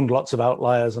around lots of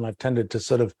outliers, and I've tended to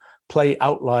sort of play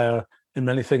outlier in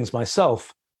many things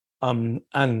myself,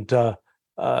 that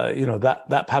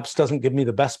perhaps doesn't give me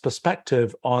the best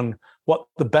perspective on what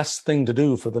the best thing to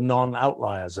do for the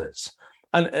non-outliers is.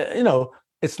 And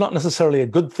it's not necessarily a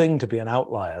good thing to be an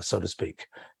outlier, so to speak.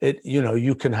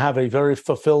 You can have a very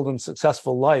fulfilled and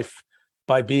successful life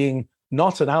by being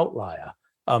not an outlier.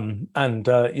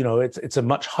 It's a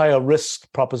much higher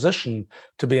risk proposition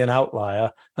to be an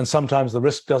outlier, and sometimes the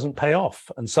risk doesn't pay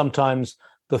off, and sometimes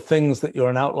the things that you're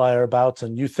an outlier about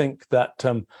and you think that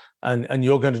and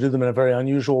you're going to do them in a very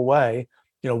unusual way,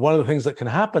 one of the things that can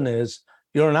happen is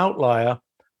you're an outlier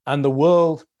and the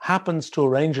world happens to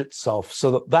arrange itself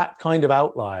so that that kind of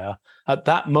outlier at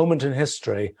that moment in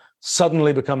history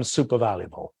suddenly becomes super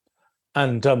valuable,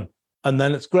 and then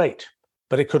it's great.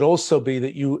 But it could also be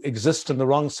that you exist in the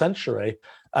wrong century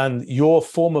and your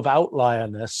form of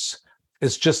outlierness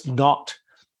is just not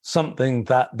something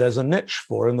that there's a niche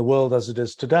for in the world as it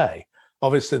is today.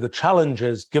 Obviously, the challenge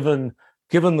is, given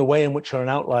the way in which you're an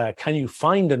outlier, can you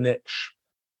find a niche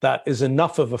that is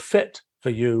enough of a fit for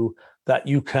you that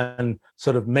you can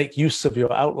sort of make use of your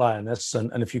outlierness?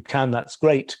 And if you can, that's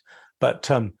great. But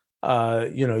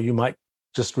you might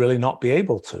just really not be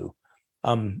able to.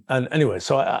 And anyway,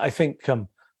 so I think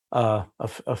a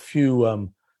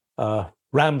few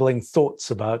rambling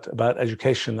thoughts about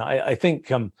education. I think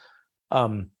the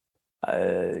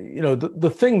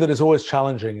thing that is always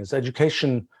challenging is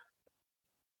education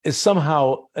is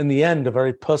somehow in the end a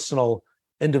very personal,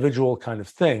 individual kind of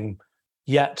thing,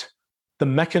 yet the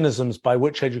mechanisms by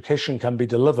which education can be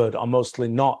delivered are mostly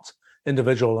not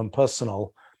individual and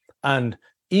personal. And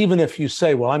even if you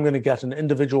say, well, I'm going to get an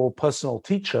individual personal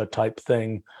teacher type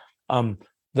thing,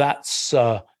 that's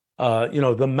the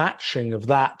matching of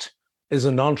that is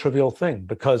a non-trivial thing,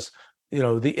 because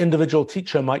the individual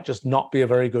teacher might just not be a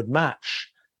very good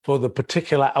match for the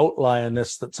particular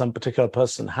outlierness that some particular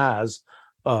person has,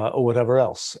 or whatever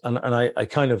else. And I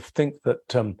kind of think that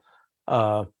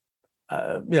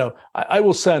I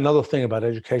will say another thing about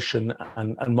education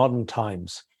and modern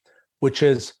times, which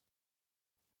is,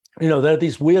 there are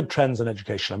these weird trends in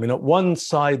education. I mean, at one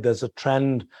side, there's a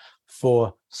trend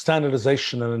for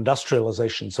standardization and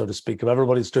industrialization, so to speak, of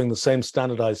everybody's doing the same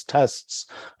standardized tests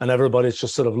and everybody's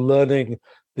just sort of learning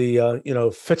the,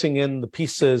 fitting in the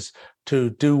pieces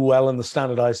to do well in the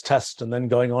standardized test and then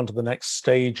going on to the next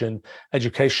stage in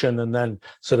education. And then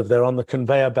sort of they're on the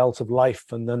conveyor belt of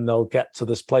life, and then they'll get to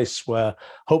this place where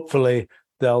hopefully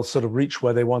they'll sort of reach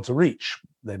where they want to reach.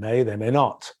 They may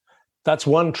not. That's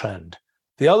one trend.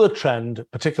 The other trend,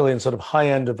 particularly in sort of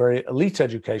high-end or very elite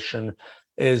education,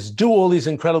 is do all these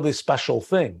incredibly special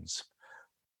things.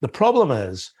 The problem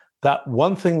is that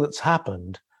one thing that's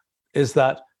happened is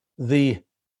that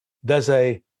there's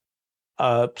a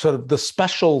sort of the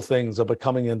special things are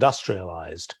becoming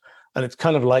industrialized, and it's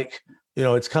kind of like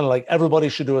everybody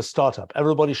should do a startup,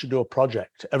 everybody should do a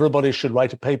project, everybody should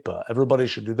write a paper, everybody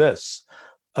should do this,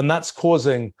 and that's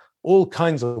causing all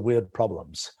kinds of weird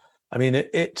problems. I mean,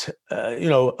 it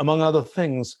among other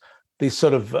things, these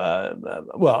sort of,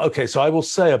 so I will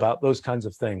say about those kinds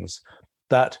of things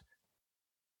that,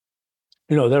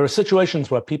 there are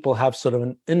situations where people have sort of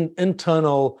an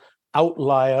internal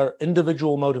outlier,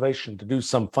 individual motivation to do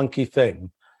some funky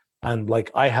thing. And like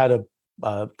I had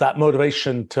that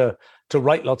motivation to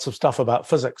write lots of stuff about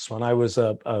physics when I was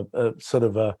a sort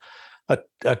of a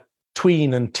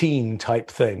tween and teen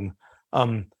type thing.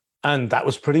 And that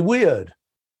was pretty weird.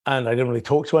 And I didn't really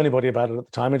talk to anybody about it at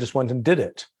the time. I just went and did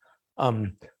it.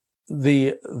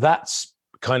 That's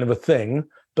kind of a thing.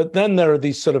 But then there are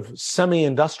these sort of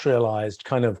semi-industrialized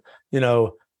kind of,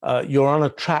 you're on a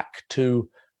track to,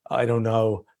 I don't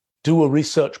know, do a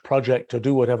research project or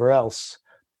do whatever else.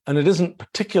 And it isn't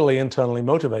particularly internally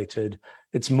motivated.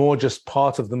 It's more just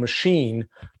part of the machine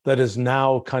that has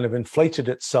now kind of inflated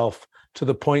itself to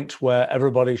the point where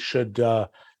everybody should,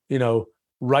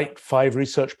 write 5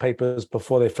 research papers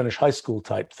before they finish high school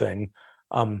type thing.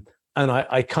 And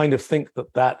I kind of think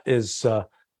that is,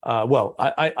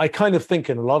 I kind of think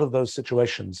in a lot of those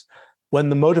situations, when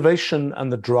the motivation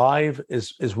and the drive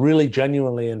is really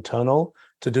genuinely internal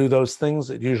to do those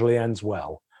things, it usually ends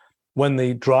well. When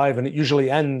the drive, and it usually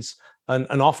ends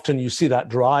And often you see that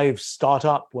drive start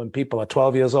up when people are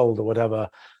 12 years old or whatever,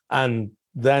 and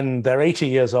then they're 80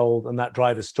 years old and that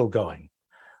drive is still going.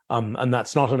 And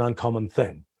that's not an uncommon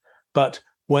thing. But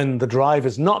when the drive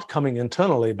is not coming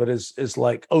internally, but is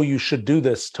like, oh, you should do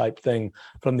this type thing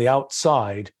from the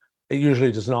outside, it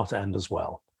usually does not end as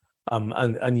well.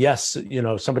 And yes,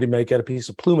 somebody may get a piece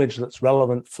of plumage that's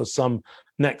relevant for some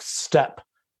next step,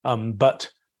 but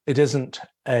it isn't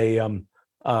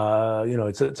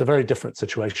it's a very different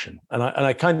situation. And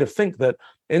I kind of think that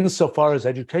insofar as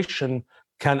education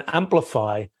can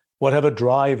amplify whatever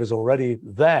drive is already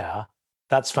there,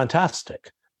 that's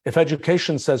fantastic. If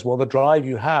education says, well, the drive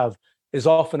you have is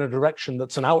off in a direction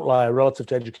that's an outlier relative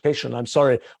to education, I'm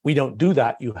sorry, we don't do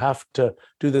that. You have to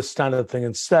do this standard thing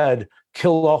instead,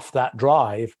 kill off that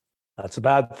drive, that's a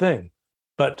bad thing.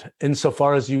 But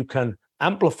insofar as you can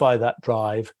amplify that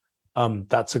drive,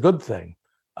 that's a good thing.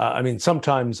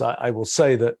 Sometimes I will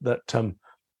say that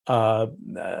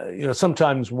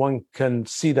sometimes one can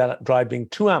see that drive being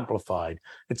too amplified.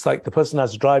 It's like the person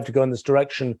has a drive to go in this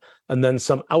direction, and then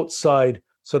some outside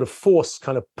sort of force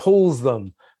kind of pulls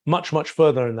them much, much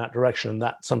further in that direction. And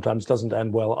that sometimes doesn't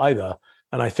end well either.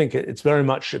 And I think it's very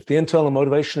much, if the internal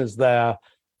motivation is there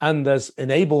and there's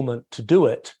enablement to do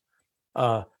it,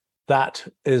 that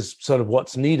is sort of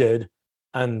what's needed.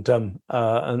 And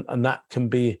that can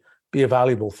be a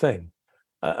valuable thing.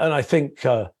 And I think,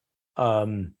 so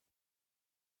I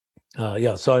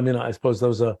suppose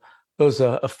those are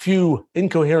a few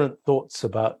incoherent thoughts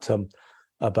about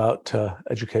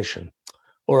education.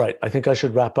 All right, I think I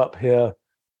should wrap up here.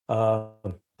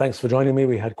 Thanks for joining me.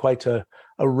 We had quite a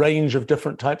range of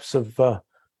different types of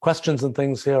questions and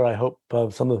things here. I hope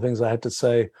some of the things I had to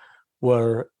say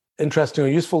were interesting or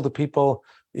useful to people.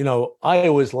 I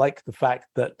always like the fact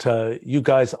that you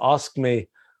guys ask me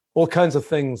all kinds of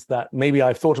things that maybe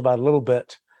I've thought about a little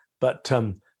bit, but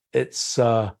it's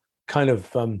kind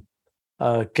of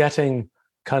getting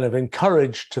kind of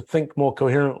encouraged to think more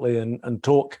coherently and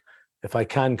talk, if I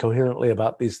can, coherently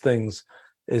about these things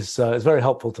is very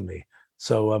helpful to me.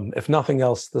 So if nothing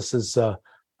else, this is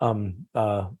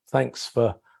thanks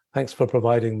for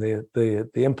providing the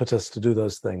impetus to do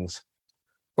those things.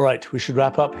 All right, we should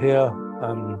wrap up here,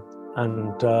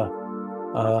 and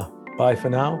bye for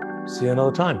now. See you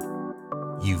another time.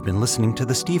 You've been listening to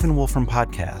the Stephen Wolfram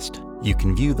Podcast. You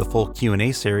can view the full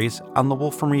Q&A series on the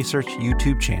Wolfram Research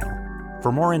YouTube channel.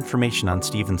 For more information on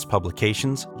Stephen's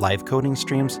publications, live coding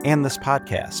streams, and this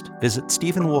podcast, visit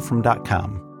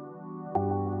stephenwolfram.com.